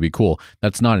 I just think it'd be cool.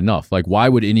 That's not enough. Like, why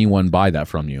would anyone buy that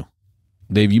from you?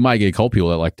 You might get a couple people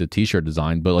that like the t-shirt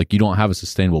design, but like, you don't have a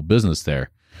sustainable business there.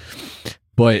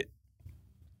 But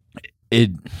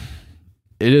it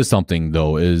is something,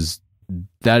 though,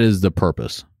 that is the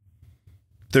purpose.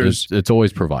 It's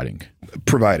always providing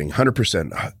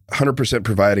 100%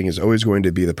 providing is always going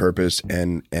to be the purpose.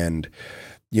 And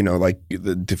like,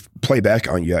 to play back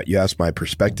on you asked my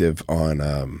perspective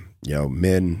on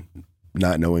men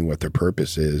not knowing what their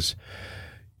purpose is.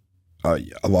 A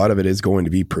lot of it is going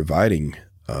to be providing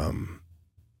in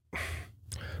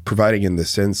the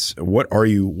sense, what are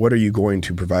you going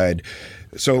to provide?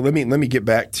 So let me get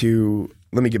back to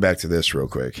this real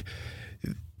quick.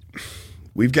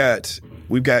 We've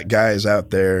got guys out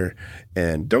there,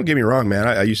 and don't get me wrong, man.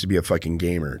 I used to be a fucking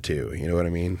gamer too. You know what I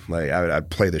mean? Like, I'd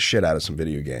play the shit out of some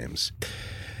video games.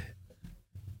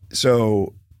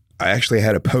 So I actually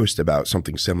had a post about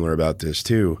something similar about this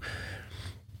too.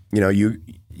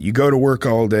 You go to work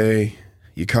all day,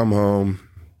 you come home,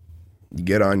 You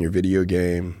get on your video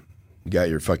game. You got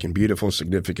your fucking beautiful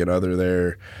significant other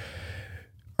there.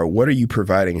 Or what are you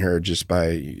providing her just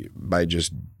by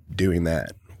just doing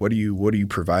that? What are you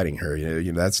providing her?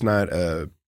 You know, that's not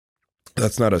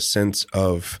a sense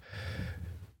of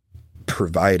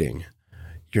providing.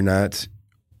 You're not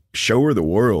show her the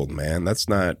world, man. That's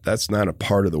not a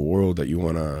part of the world that you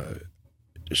want to.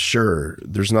 Sure,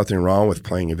 there's nothing wrong with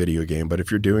playing a video game, but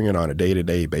if you're doing it on a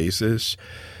day-to-day basis,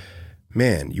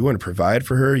 man, you want to provide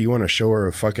for her. You want to show her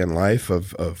a fucking life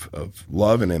of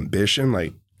love and ambition.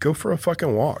 Like, go for a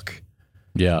fucking walk.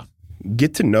 Yeah.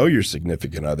 Get to know your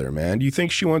significant other, man. Do you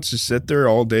think she wants to sit there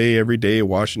all day, every day,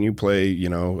 watching you play, you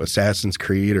know, Assassin's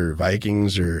Creed or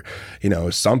Vikings or, you know,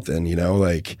 something, you know,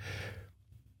 like,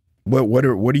 what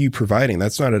are you providing?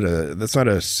 That's not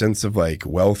a sense of like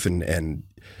wealth and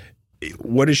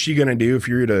what is she gonna do if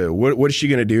you're to what is she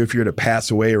gonna do if you're to pass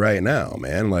away right now,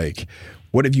 man? Like,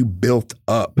 what have you built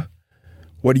up?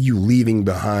 What are you leaving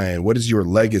behind? What is your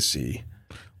legacy?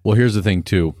 Well, here's the thing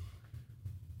too.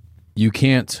 You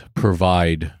can't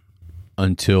provide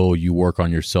until you work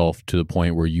on yourself to the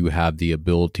point where you have the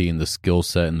ability and the skill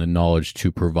set and the knowledge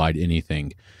to provide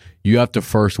anything. You have to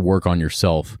first work on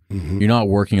yourself. Mm-hmm. You're not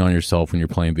working on yourself when you're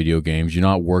playing video games. You're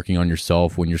not working on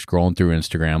yourself when you're scrolling through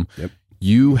Instagram. Yep.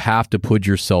 You have to put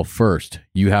yourself first.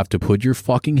 You have to put your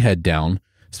fucking head down,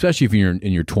 especially if you're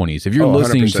in your 20s. If you're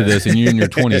listening 100%. to this and you're in your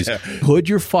 20s, put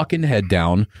your fucking head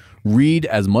down, read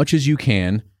as much as you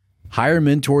can, hire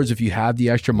mentors if you have the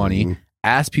extra money,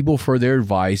 ask people for their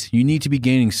advice. You need to be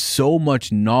gaining so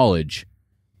much knowledge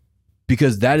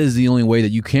because that is the only way that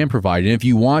you can provide. And if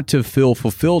you want to feel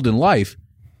fulfilled in life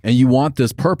and you want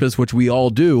this purpose, which we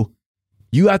all do,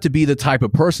 you have to be the type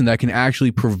of person that can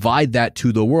actually provide that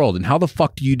to the world. And how the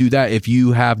fuck do you do that if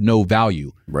you have no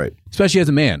value? Right. Especially as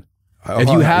a man. If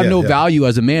you have no value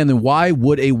as a man, then why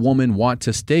would a woman want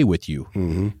to stay with you?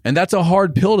 Mm-hmm. And that's a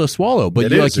hard pill to swallow.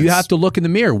 But you have to look in the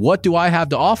mirror. What do I have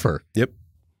to offer? Yep.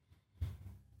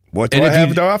 What do I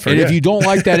have to offer? And if you don't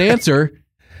like that answer,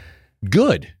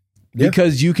 good.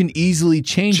 Because you can easily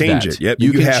change that. It. Yep.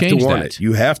 You have to want it.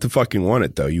 You have to fucking want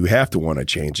it, though. You have to want to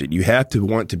change it. You have to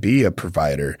want to be a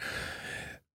provider.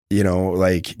 You know,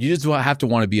 like you just have to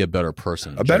want to be a better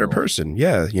person. A better person,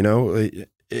 yeah. You know,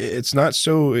 it's not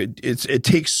so. It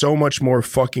takes so much more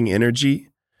fucking energy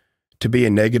to be a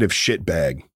negative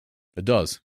shitbag. It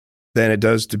does. Than it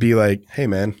does to be like, hey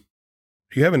man,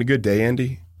 are you having a good day,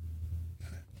 Andy?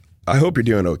 I hope you're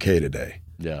doing okay today.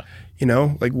 Yeah. You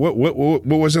know, like what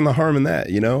was in the harm in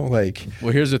that? You know, like.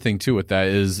 Well, here's the thing too with that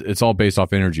is it's all based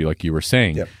off energy, like you were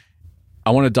saying. Yep. I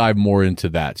want to dive more into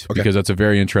that because that's a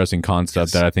very interesting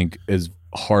concept that I think is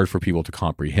hard for people to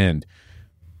comprehend.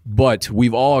 But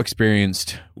we've all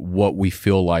experienced what we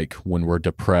feel like when we're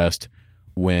depressed,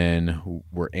 when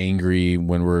we're angry,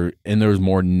 when we're in those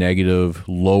more negative,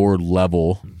 lower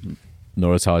level.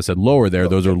 Notice how I said lower there.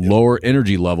 Those are lower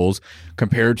energy levels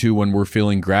compared to when we're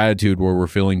feeling gratitude, where we're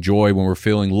feeling joy, when we're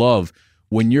feeling love.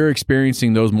 When you're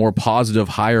experiencing those more positive,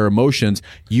 higher emotions,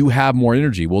 you have more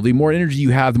energy. Well, the more energy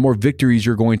you have, the more victories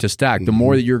you're going to stack, the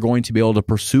more that you're going to be able to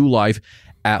pursue life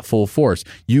at full force.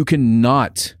 You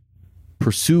cannot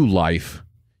pursue life.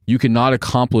 You cannot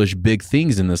accomplish big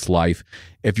things in this life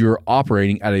if you're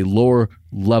operating at a lower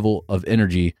level of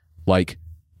energy, like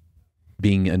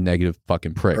being a negative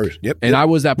fucking prick. And I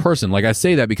was that person. Like I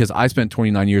say that because I spent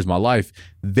 29 years of my life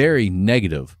very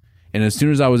negative. And as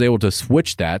soon as I was able to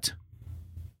switch that,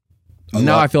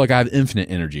 I feel like I have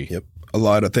infinite energy. Yep. A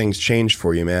lot of things change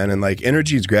for you, man. And like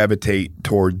energies gravitate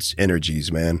towards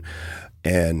energies, man.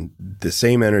 And the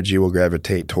same energy will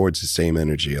gravitate towards the same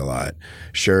energy a lot.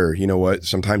 Sure, you know what?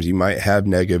 Sometimes you might have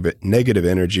negative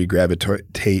energy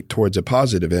gravitate towards a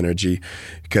positive energy.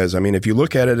 Because, I mean, if you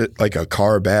look at it like a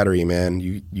car battery, man,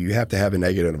 you have to have a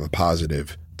negative and a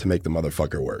positive to make the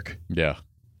motherfucker work. Yeah.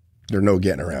 There's no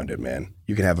getting around it, man.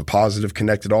 You can have a positive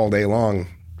connected all day long.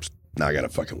 It's not going to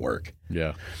fucking work.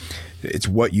 Yeah. It's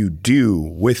what you do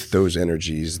with those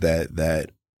energies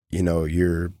that you know,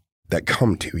 that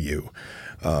come to you.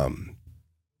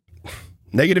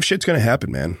 Negative shit's going to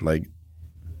happen, man. Like,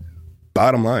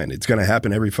 bottom line, it's going to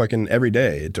happen every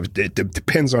day. It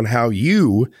depends on how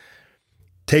you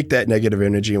take that negative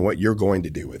energy and what you're going to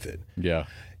do with it. Yeah.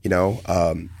 You know,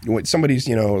 when somebody's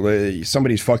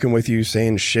fucking with you,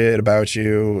 saying shit about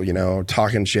you, you know,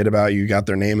 talking shit about you, got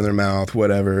their name in their mouth,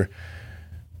 whatever.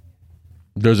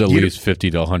 There's at least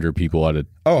 50 to 100 people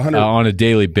on a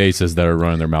daily basis that are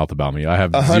running their mouth about me. I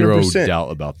have 100%. Zero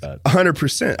doubt about that.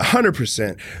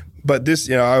 100%. But this,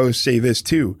 you know, I always say this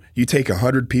too. You take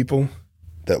 100 people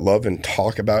that love and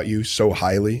talk about you so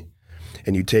highly,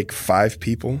 and you take 5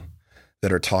 people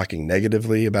that are talking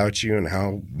negatively about you and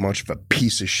how much of a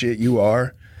piece of shit you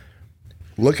are,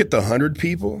 look at the 100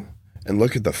 people and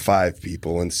look at the 5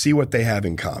 people and see what they have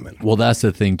in common. Well, that's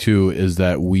the thing too, is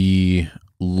that we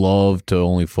love to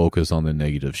only focus on the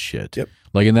negative shit. Yep.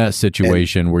 Like in that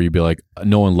situation where you'd be like,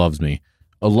 no one loves me.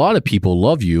 A lot of people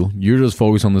love you. You're just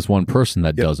focused on this one person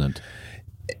that doesn't.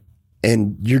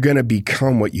 And you're going to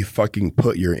become what you fucking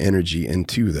put your energy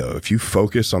into, though. If you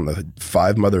focus on the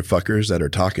 5 motherfuckers that are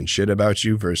talking shit about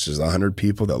you versus the 100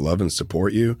 people that love and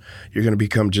support you, you're going to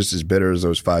become just as bitter as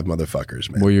those 5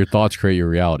 motherfuckers, man. Well, your thoughts create your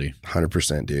reality.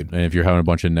 100%, dude. And if you're having a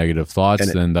bunch of negative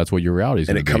thoughts, then that's what your reality is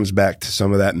going to be. And it comes back to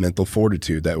some of that mental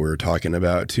fortitude that we were talking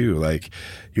about, too. Like,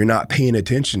 you're not paying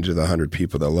attention to the 100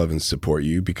 people that love and support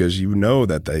you because you know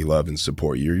that they love and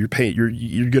support you.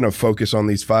 You're going to focus on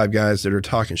these 5 guys that are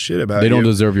talking shit about you. They don't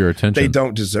deserve your attention. They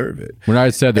don't deserve it. When I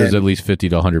said there's at least 50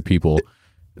 to 100 people,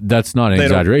 that's not an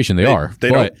exaggeration. They don't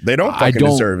fucking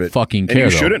deserve it. Fucking care.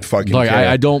 And you shouldn't fucking care.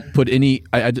 I don't put any.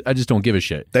 I just don't give a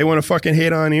shit. They want to fucking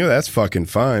hate on you. That's fucking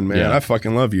fine, man. Yeah. I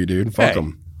fucking love you, dude. Fuck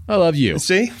them. I love you.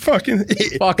 See, fucking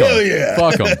fuck them. Hell yeah.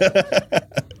 Fuck them.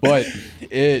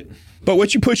 But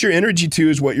what you put your energy to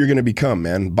is what you're going to become,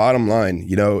 man. Bottom line,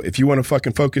 if you want to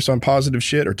fucking focus on positive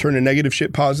shit or turn a negative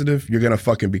shit positive, you're going to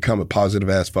fucking become a positive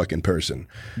ass fucking person.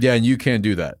 Yeah, and you can't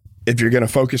do that. If you're going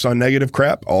to focus on negative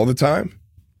crap all the time,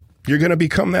 you're going to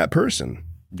become that person.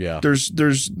 Yeah. There's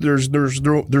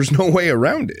no way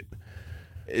around it.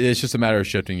 It's just a matter of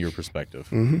shifting your perspective.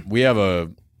 Mm-hmm. We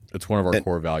have it's one of our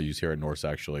core values here at Norse,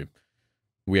 actually.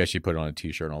 We actually put it on a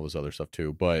t-shirt and all this other stuff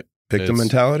too, but victim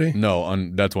mentality?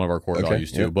 No, that's one of our core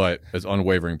values too, but it's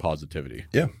unwavering positivity.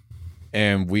 Yeah.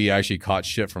 And we actually caught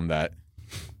shit from that,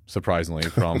 surprisingly,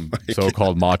 from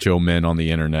so-called macho men on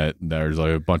the internet. There's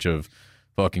like a bunch of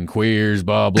fucking queers,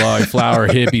 blah, blah, flower,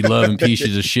 hippie, loving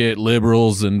pieces of shit,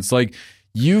 liberals. And it's like,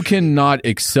 you cannot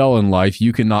excel in life.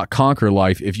 You cannot conquer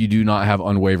life if you do not have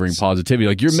unwavering positivity.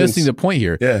 Like, you're missing the point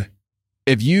here. Yeah.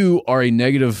 If you are a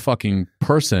negative fucking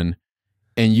person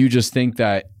and you just think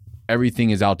that everything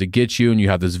is out to get you and you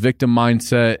have this victim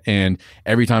mindset and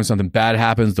every time something bad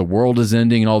happens, the world is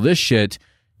ending and all this shit,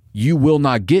 you will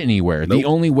not get anywhere. Nope. The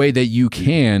only way that you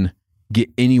can get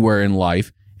anywhere in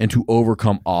life and to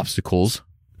overcome obstacles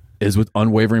is with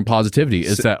unwavering positivity.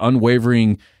 It's that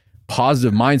unwavering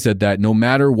positive mindset that no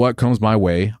matter what comes my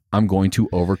way, I'm going to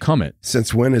overcome it.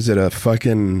 Since when is it a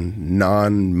fucking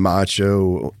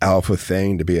non-macho alpha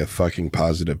thing to be a fucking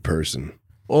positive person?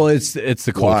 Well, it's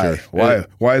the culture.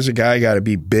 Why is a guy got to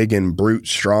be big and brute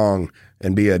strong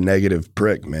and be a negative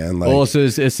prick, man? Like, well, it's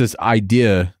this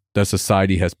idea that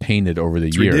society has painted over the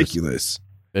years. Ridiculous.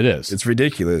 It is. It's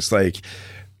ridiculous. Like,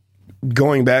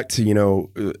 going back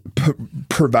to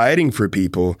providing for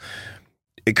people,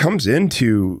 it comes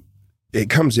into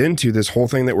this whole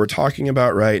thing that we're talking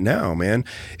about right now, man.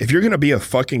 If you're gonna be a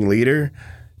fucking leader,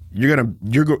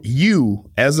 you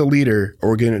as a leader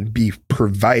are gonna be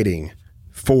providing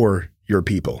for your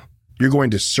people. You're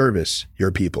going to service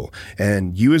your people.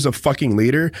 And you as a fucking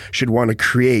leader should want to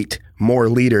create more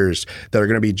leaders that are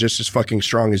going to be just as fucking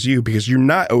strong as you, because you're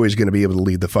not always going to be able to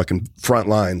lead the fucking front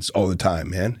lines all the time,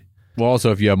 man. Well,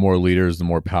 also, if you have more leaders, the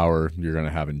more power you're going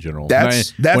to have in general.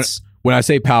 When I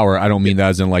say power, I don't mean that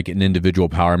as in like an individual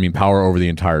power. I mean power over the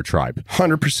entire tribe.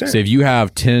 100%. So if you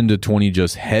have 10 to 20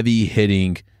 just heavy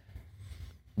hitting,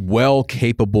 well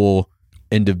capable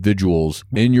individuals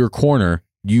in your corner,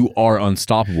 you are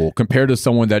unstoppable compared to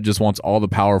someone that just wants all the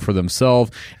power for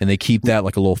themselves and they keep that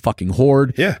like a little fucking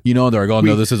hoard. Yeah. They're like, oh,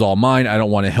 no, this is all mine. I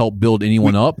don't want to help build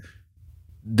anyone up.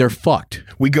 They're fucked.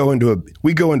 We go into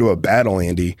a battle,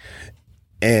 Andy,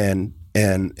 and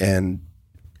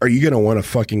are you going to want to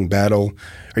fucking battle?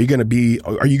 Are you going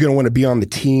to want to be on the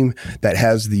team that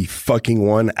has the fucking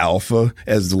one alpha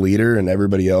as the leader and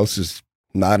everybody else is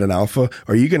not an alpha?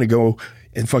 Or are you going to go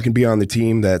and fucking be on the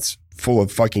team that's full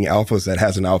of fucking alphas that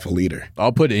has an alpha leader?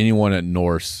 I'll put anyone at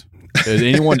Norse,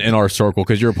 anyone in our circle,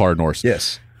 because you're a part of Norse.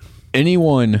 Yes.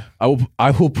 Anyone,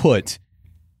 I will put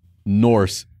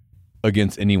Norse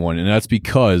against anyone, and that's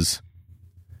because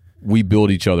we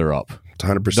build each other up.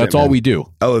 100%. That's all we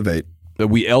do. Elevate. That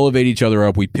we elevate each other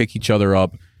up, we pick each other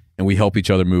up, and we help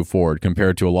each other move forward,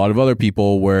 compared to a lot of other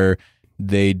people where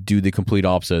they do the complete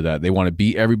opposite of that. They want to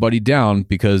beat everybody down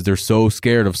because they're so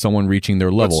scared of someone reaching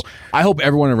their level. I hope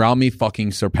everyone around me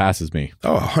fucking surpasses me.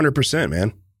 Oh, 100%,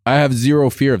 man. I have zero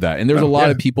fear of that. And there's a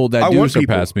lot of people that do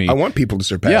surpass me. I want people to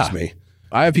surpass me.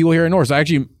 I have people here at Norse.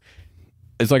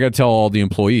 It's like I tell all the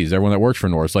employees, everyone that works for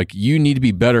Norse, like, you need to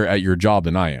be better at your job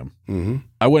than I am. Mm-hmm.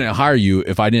 I wouldn't hire you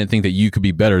if I didn't think that you could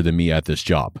be better than me at this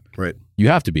job. Right. You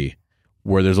have to be.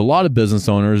 Where there's a lot of business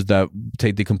owners that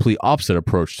take the complete opposite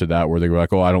approach to that, where they're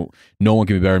like, oh, no one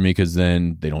can be better than me because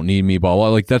then they don't need me, blah, blah.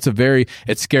 Like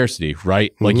it's scarcity,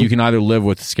 right? Like you can either live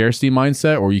with scarcity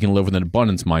mindset or you can live with an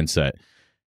abundance mindset.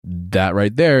 That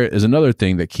right there is another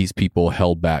thing that keeps people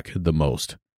held back the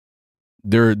most.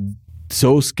 They're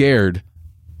so scared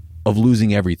of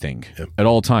losing everything at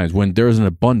all times when there's an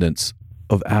abundance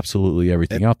of absolutely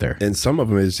everything out there. And some of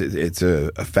them it's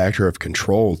a factor of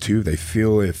control too. They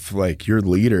feel if like you're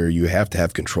leader, you have to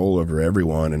have control over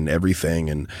everyone and everything.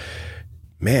 And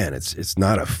man, it's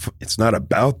not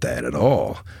about that at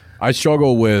all. I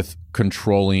struggle with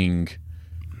controlling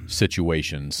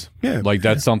situations. Yeah. Like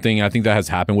that's something I think that has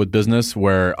happened with business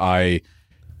where I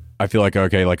feel like,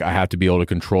 okay, like I have to be able to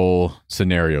control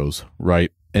scenarios, right?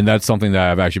 And that's something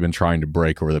that I've actually been trying to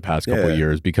break over the past couple of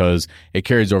years because it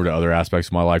carries over to other aspects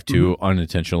of my life too,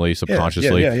 unintentionally,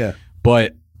 subconsciously. Yeah.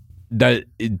 But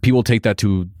people take that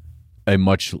to a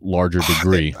much larger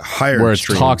degree where it's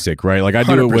toxic, right? Like I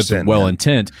do it with well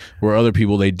intent, where other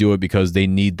people, they do it because they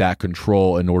need that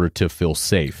control in order to feel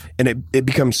safe. And it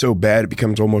becomes so bad, it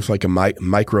becomes almost like a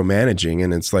micromanaging.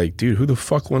 And it's like, dude, who the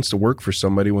fuck wants to work for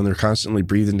somebody when they're constantly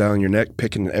breathing down your neck,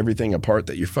 picking everything apart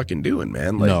that you're fucking doing,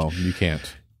 man? Like, no, you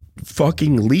can't.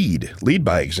 Fucking lead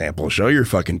by example. Show your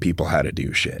fucking people how to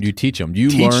do shit. You teach them. You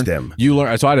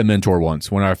learn. So I had a mentor once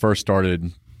when I first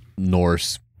started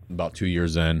Norse about 2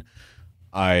 years in.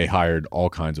 I hired all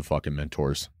kinds of fucking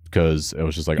mentors because it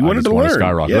was just like I just want to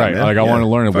skyrocket, right? Man. Like I want to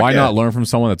learn. Why not learn from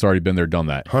someone that's already been there, done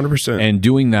that? 100%. And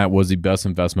doing that was the best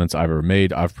investments I've ever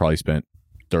made. I've probably spent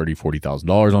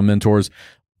 $30,000-$40,000 on mentors,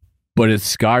 but it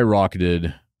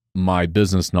skyrocketed my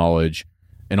business knowledge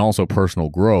and also personal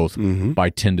growth by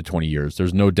 10 to 20 years.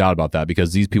 There's no doubt about that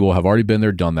because these people have already been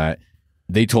there, done that.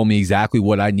 They told me exactly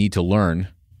what I need to learn,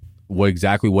 what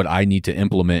I need to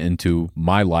implement into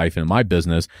my life and my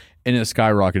business, and it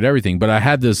skyrocketed everything. But I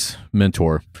had this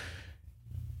mentor,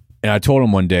 and I told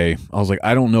him one day, I was like,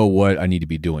 I don't know what I need to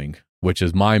be doing, which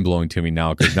is mind-blowing to me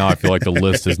now because now I feel like the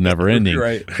list is never ending.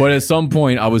 Right. But at some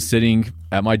point, I was sitting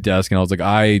at my desk, and I was like,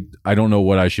 I don't know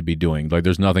what I should be doing. Like,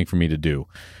 there's nothing for me to do.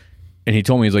 And he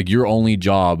told me, he's like, your only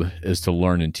job is to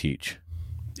learn and teach.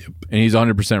 Yep. And he's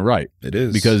 100% right. It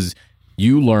is. Because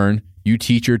you learn, you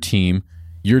teach your team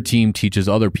teaches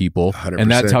other people, 100%.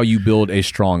 And that's how you build a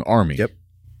strong army. Yep.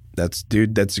 That's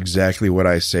exactly what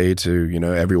I say to,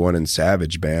 everyone in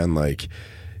Savage Band. Like,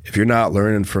 if you're not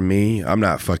learning from me, I'm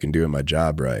not fucking doing my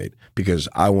job right, because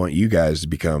I want you guys to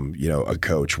become, a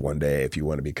coach one day if you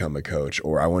want to become a coach,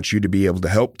 or I want you to be able to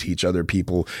help teach other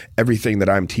people everything that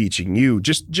I'm teaching you,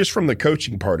 just from the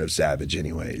coaching part of Savage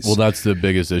anyways. Well, that's the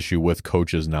biggest issue with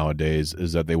coaches nowadays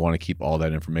is that they want to keep all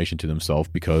that information to themselves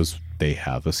because they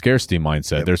have a scarcity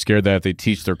mindset. Yep. They're scared that if they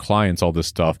teach their clients all this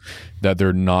stuff, that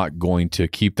they're not going to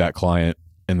keep that client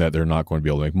and that they're not going to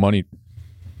be able to make money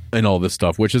and all this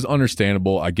stuff, which is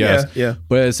understandable, I guess. Yeah.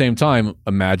 But at the same time,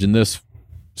 imagine this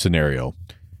scenario.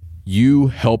 You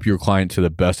help your client to the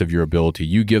best of your ability.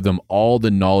 You give them all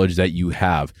the knowledge that you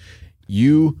have.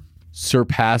 You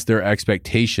surpass their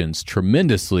expectations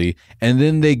tremendously, and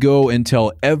then they go and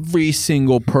tell every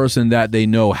single person that they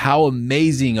know how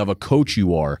amazing of a coach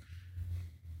you are.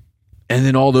 And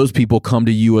then all those people come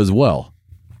to you as well.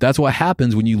 That's what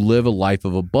happens when you live a life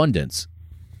of abundance.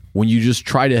 When you just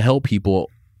try to help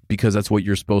people because that's what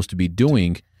you're supposed to be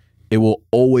doing, it will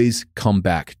always come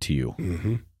back to you.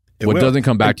 Mm-hmm. What doesn't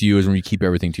come back to you is when you keep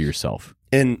everything to yourself.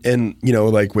 And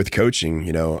like with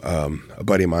coaching, a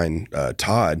buddy of mine,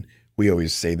 Todd, we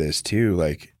always say this too,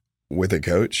 like with a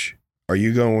coach, are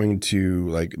you going to,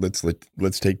 like,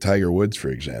 let's take Tiger Woods, for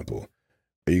example.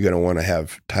 Are you going to want to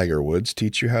have Tiger Woods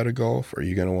teach you how to golf? Or are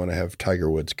you going to want to have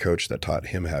Tiger Woods coach that taught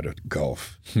him how to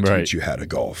golf teach you how to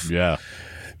golf? Yeah.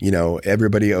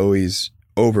 Everybody always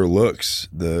overlooks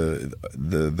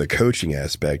the coaching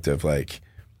aspect of, like,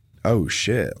 oh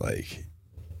shit, like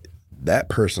that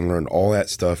person learned all that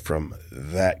stuff from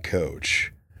that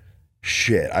coach.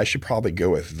 Shit, I should probably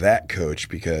go with that coach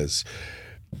because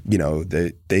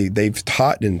they've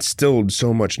taught and instilled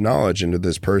so much knowledge into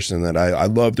this person that I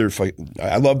love their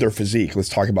physique. Let's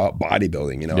talk about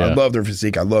bodybuilding. I love their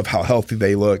physique. I love how healthy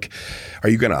they look. Are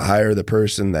you going to hire the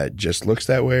person that just looks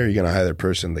that way, or are you going to hire the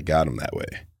person that got them that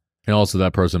way? And also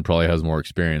that person probably has more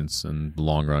experience in the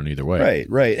long run either way.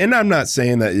 Right. And I'm not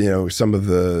saying that, some of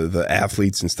the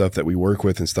athletes and stuff that we work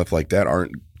with and stuff like that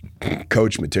aren't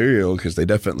coach material, because they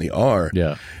definitely are.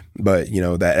 Yeah. But,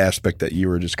 that aspect that you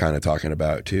were just kind of talking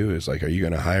about too is like, are you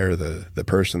going to hire the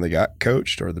person that got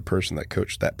coached or the person that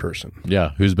coached that person?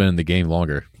 Yeah. Who's been in the game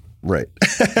longer? Right.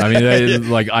 I mean,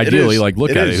 like ideally, like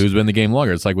look at it. Who's been in the game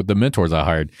longer? It's like with the mentors I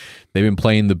hired. They've been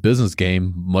playing the business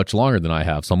game much longer than I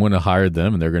have. So I'm going to hire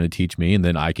them, and they're going to teach me, and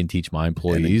then I can teach my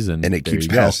employees. And it keeps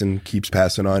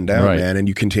passing on down, right, man. And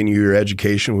you continue your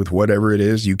education with whatever it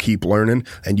is. You keep learning,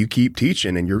 and you keep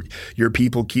teaching, and your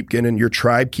people keep getting, your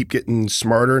tribe keep getting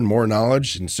smarter and more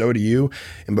knowledge, and so do you.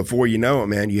 And before you know it,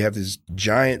 man, you have this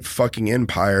giant fucking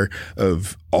empire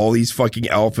of all these fucking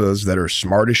alphas that are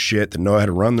smart as shit, that know how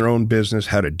to run their own business,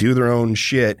 how to do their own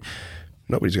shit.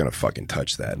 Nobody's going to fucking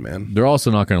touch that, man. They're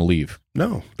also not going to leave.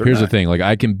 No, Here's the thing. Like,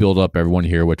 I can build up everyone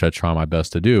here, which I try my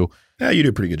best to do. Yeah, you do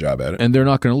a pretty good job at it. And they're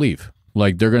not going to leave.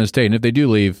 Like, they're going to stay. And if they do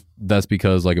leave, that's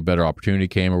because, like, a better opportunity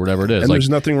came or whatever it is. And like, there's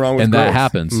nothing wrong with and growth. that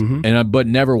happens. Mm-hmm. But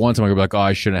never once am I going to be like, oh,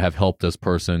 I shouldn't have helped this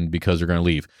person because they're going to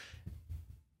leave.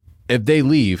 If they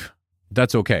leave,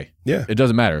 that's okay. Yeah. It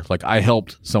doesn't matter. Like, I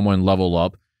helped someone level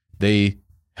up. They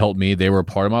helped me. They were a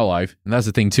part of my life. And that's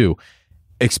the thing, too.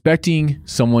 Expecting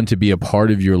someone to be a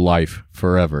part of your life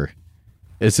forever.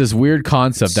 It's this weird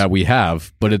concept that we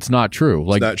have, but it's not true.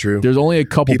 Like, it's not true. There's only a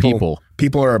couple people.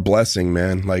 People are a blessing,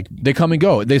 man. Like, they come and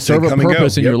go. They serve a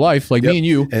purpose in your life. Like me and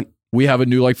you, and we have a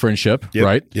new like friendship,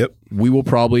 right? Yep. We will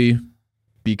probably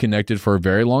be connected for a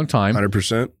very long time.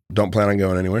 100%. Don't plan on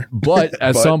going anywhere. But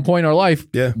at some point in our life,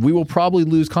 we will probably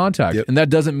lose contact. Yep. And that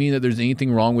doesn't mean that there's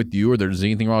anything wrong with you or there's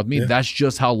anything wrong with me. That's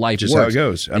just how life works. How it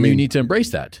goes. I mean, you need to embrace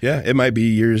that. Yeah, it might be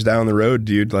years down the road,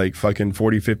 dude, like fucking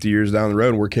 40, 50 years down the road,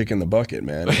 and we're kicking the bucket,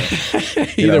 man.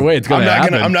 Either way, it's going to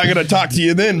happen. I'm not going to talk to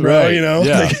you then, bro, right. You know?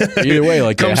 Yeah. Either way,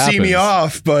 like, come see me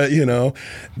off, but, you know,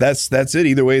 that's it.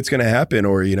 Either way, it's going to happen.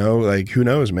 Or, you know, like, who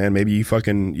knows, man? Maybe you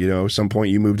fucking, you know, some point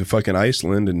you move to fucking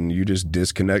Iceland and you just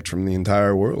disconnect from the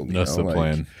entire world. That's the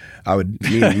plan. I would.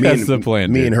 That's the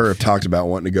plan. Me and her have talked about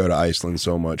wanting to go to Iceland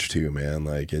so much too, man.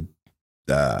 Like it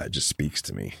just speaks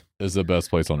to me. It's the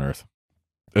best place on earth.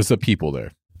 It's the people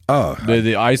there. Oh,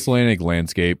 the Icelandic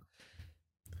landscape.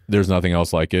 There's nothing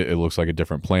else like it. It looks like a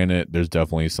different planet. There's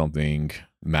definitely something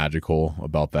magical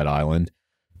about that island,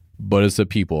 but it's the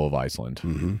people of Iceland.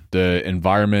 Mm-hmm. The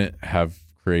environment have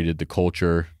created the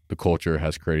culture. The culture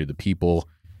has created the people,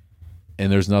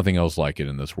 and there's nothing else like it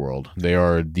in this world. They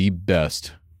are the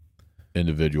best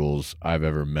individuals I've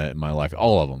ever met in my life.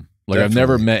 All of them. Like, definitely. I've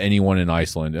never met anyone in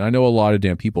Iceland, and I know a lot of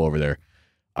damn people over there.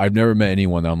 I've never met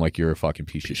anyone that I'm like, you're a fucking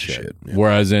piece of shit. Yeah.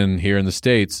 Whereas here in the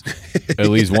States, at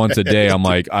least once a day, I'm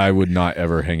like, I would not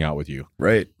ever hang out with you.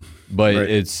 Right. But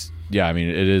it's, yeah, I mean,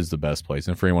 it is the best place.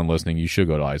 And for anyone listening, you should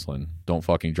go to Iceland. Don't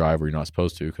fucking drive where you're not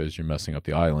supposed to because you're messing up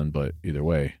the island. But either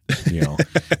way, you know.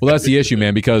 Well, that's the issue,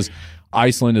 man, because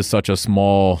Iceland is such a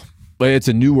small, but it's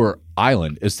a newer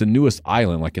island. It's the newest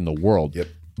island, like, in the world. Yep.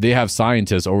 They have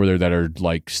scientists over there that are,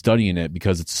 like, studying it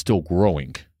because it's still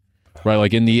growing. Right?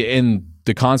 Like, in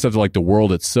the concept of, like, the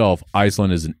world itself,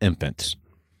 Iceland is an infant.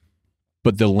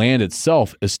 But the land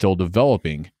itself is still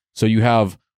developing. So you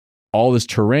have all this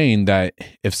terrain that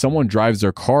if someone drives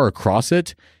their car across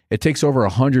it, it takes over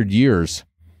 100 years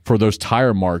for those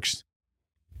tire marks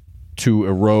to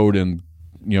erode and,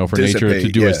 you know, for dissipate. nature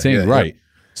to do its thing. Right. Yeah.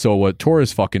 So what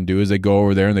tourists fucking do is they go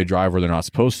over there and they drive where they're not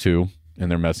supposed to, and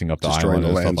they're messing up the island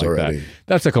and stuff like already. That.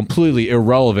 That's a completely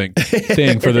irrelevant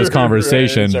thing for this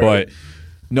conversation, right, but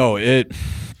no,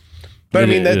 But I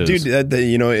mean, that dude,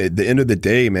 you know, at the end of the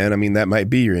day, man, I mean, that might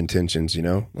be your intentions, you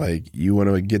know, like you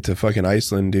want to get to fucking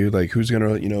Iceland, dude. Like, who's going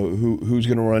to, you know, who's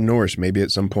going to run Norse? Maybe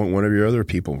at some point, one of your other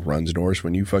people runs Norse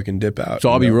when you fucking dip out. So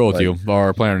I'll be real with you.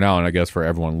 Our plan right now, and I guess for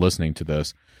everyone listening to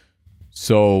this.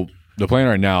 So the plan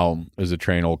right now is to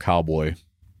train old cowboy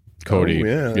Cody.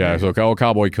 Oh, yeah. So old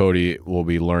cowboy Cody will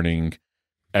be learning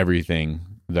everything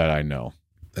that I know.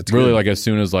 That's really good. Like, as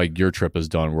soon as like your trip is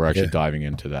done, we're actually diving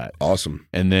into that. Awesome.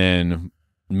 And then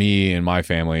me and my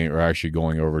family are actually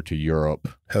going over to Europe.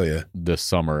 Hell yeah. This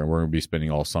summer, and we're going to be spending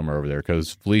all summer over there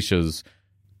because Felicia's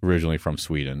originally from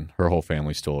Sweden. Her whole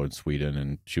family's still in Sweden,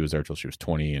 and she was there till she was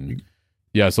 20. And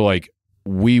yeah, so like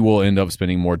we will end up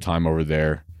spending more time over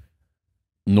there.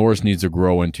 Norris needs to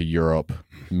grow into Europe,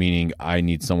 meaning I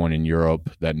need someone in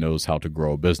Europe that knows how to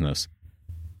grow a business.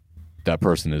 That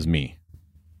person is me.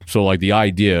 So, like, the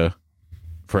idea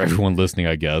for everyone listening,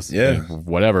 I guess,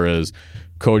 whatever, is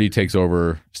Cody takes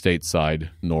over stateside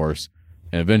Norse,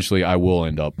 and eventually I will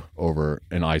end up over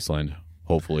in Iceland,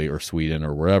 hopefully, or Sweden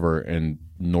or wherever, and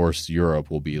Norse Europe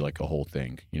will be like a whole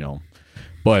thing, you know.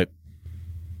 But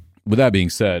with that being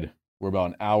said, we're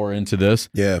about an hour into this.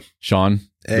 Yeah. Shawn,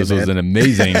 this was an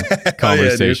amazing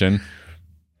conversation.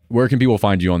 Where can people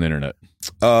find you on the internet?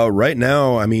 Right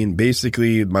now, I mean,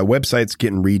 basically, my website's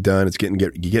getting redone. It's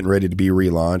getting ready to be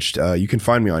relaunched. You can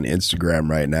find me on Instagram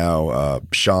right now.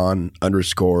 Shawn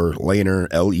 _Lehner,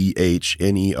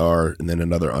 Lehner, and then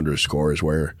another underscore is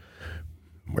where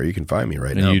you can find me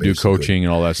right now. And you do coaching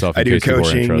and all that stuff. I do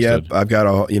coaching. Yep, I've got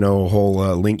a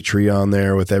whole link tree on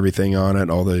there with everything on it.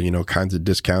 All the kinds of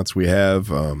discounts we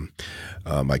have.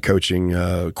 My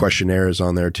coaching questionnaire is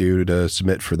on there too to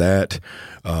submit for that.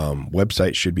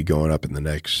 Website should be going up in the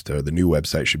new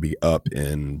website should be up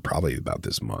in probably about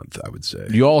this month, I would say.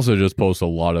 You also just post a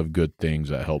lot of good things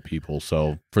that help people.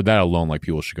 So for that alone, like,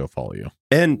 people should go follow you.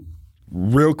 And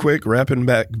real quick, wrapping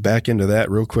back into that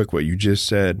real quick, what you just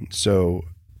said. So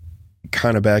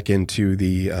kind of back into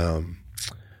the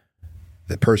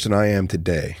person I am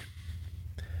today.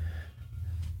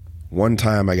 One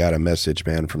time I got a message,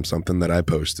 man, from something that I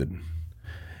posted,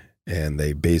 and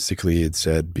they basically had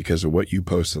said, because of what you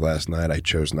posted last night, I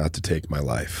chose not to take my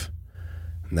life.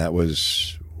 And that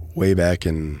was way back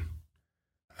in,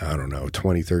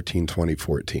 2013,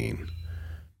 2014.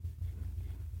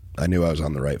 I knew I was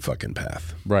on the right fucking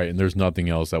path. Right, and there's nothing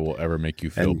else that will ever make you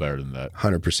feel better than that.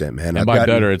 100%, man. And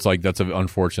better, it's like that's an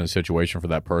unfortunate situation for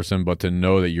that person, but to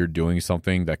know that you're doing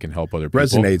something that can help other people.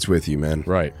 Resonates with you, man.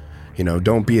 Right.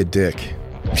 Don't be a dick.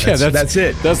 That's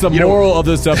it. That's the moral of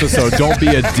this episode. Don't be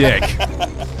a dick.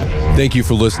 Thank you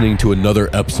for listening to another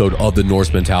episode of The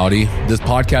Norse Mentality. This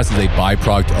podcast is a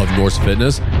byproduct of Norse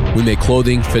Fitness. We make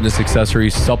clothing, fitness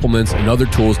accessories, supplements, and other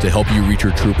tools to help you reach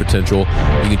your true potential.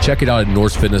 You can check it out at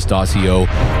norsefitness.co.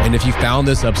 And if you found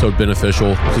this episode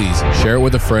beneficial, please share it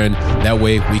with a friend. That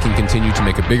way we can continue to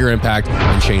make a bigger impact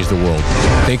and change the world.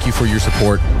 Thank you for your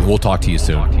support, and we'll talk to you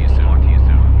soon.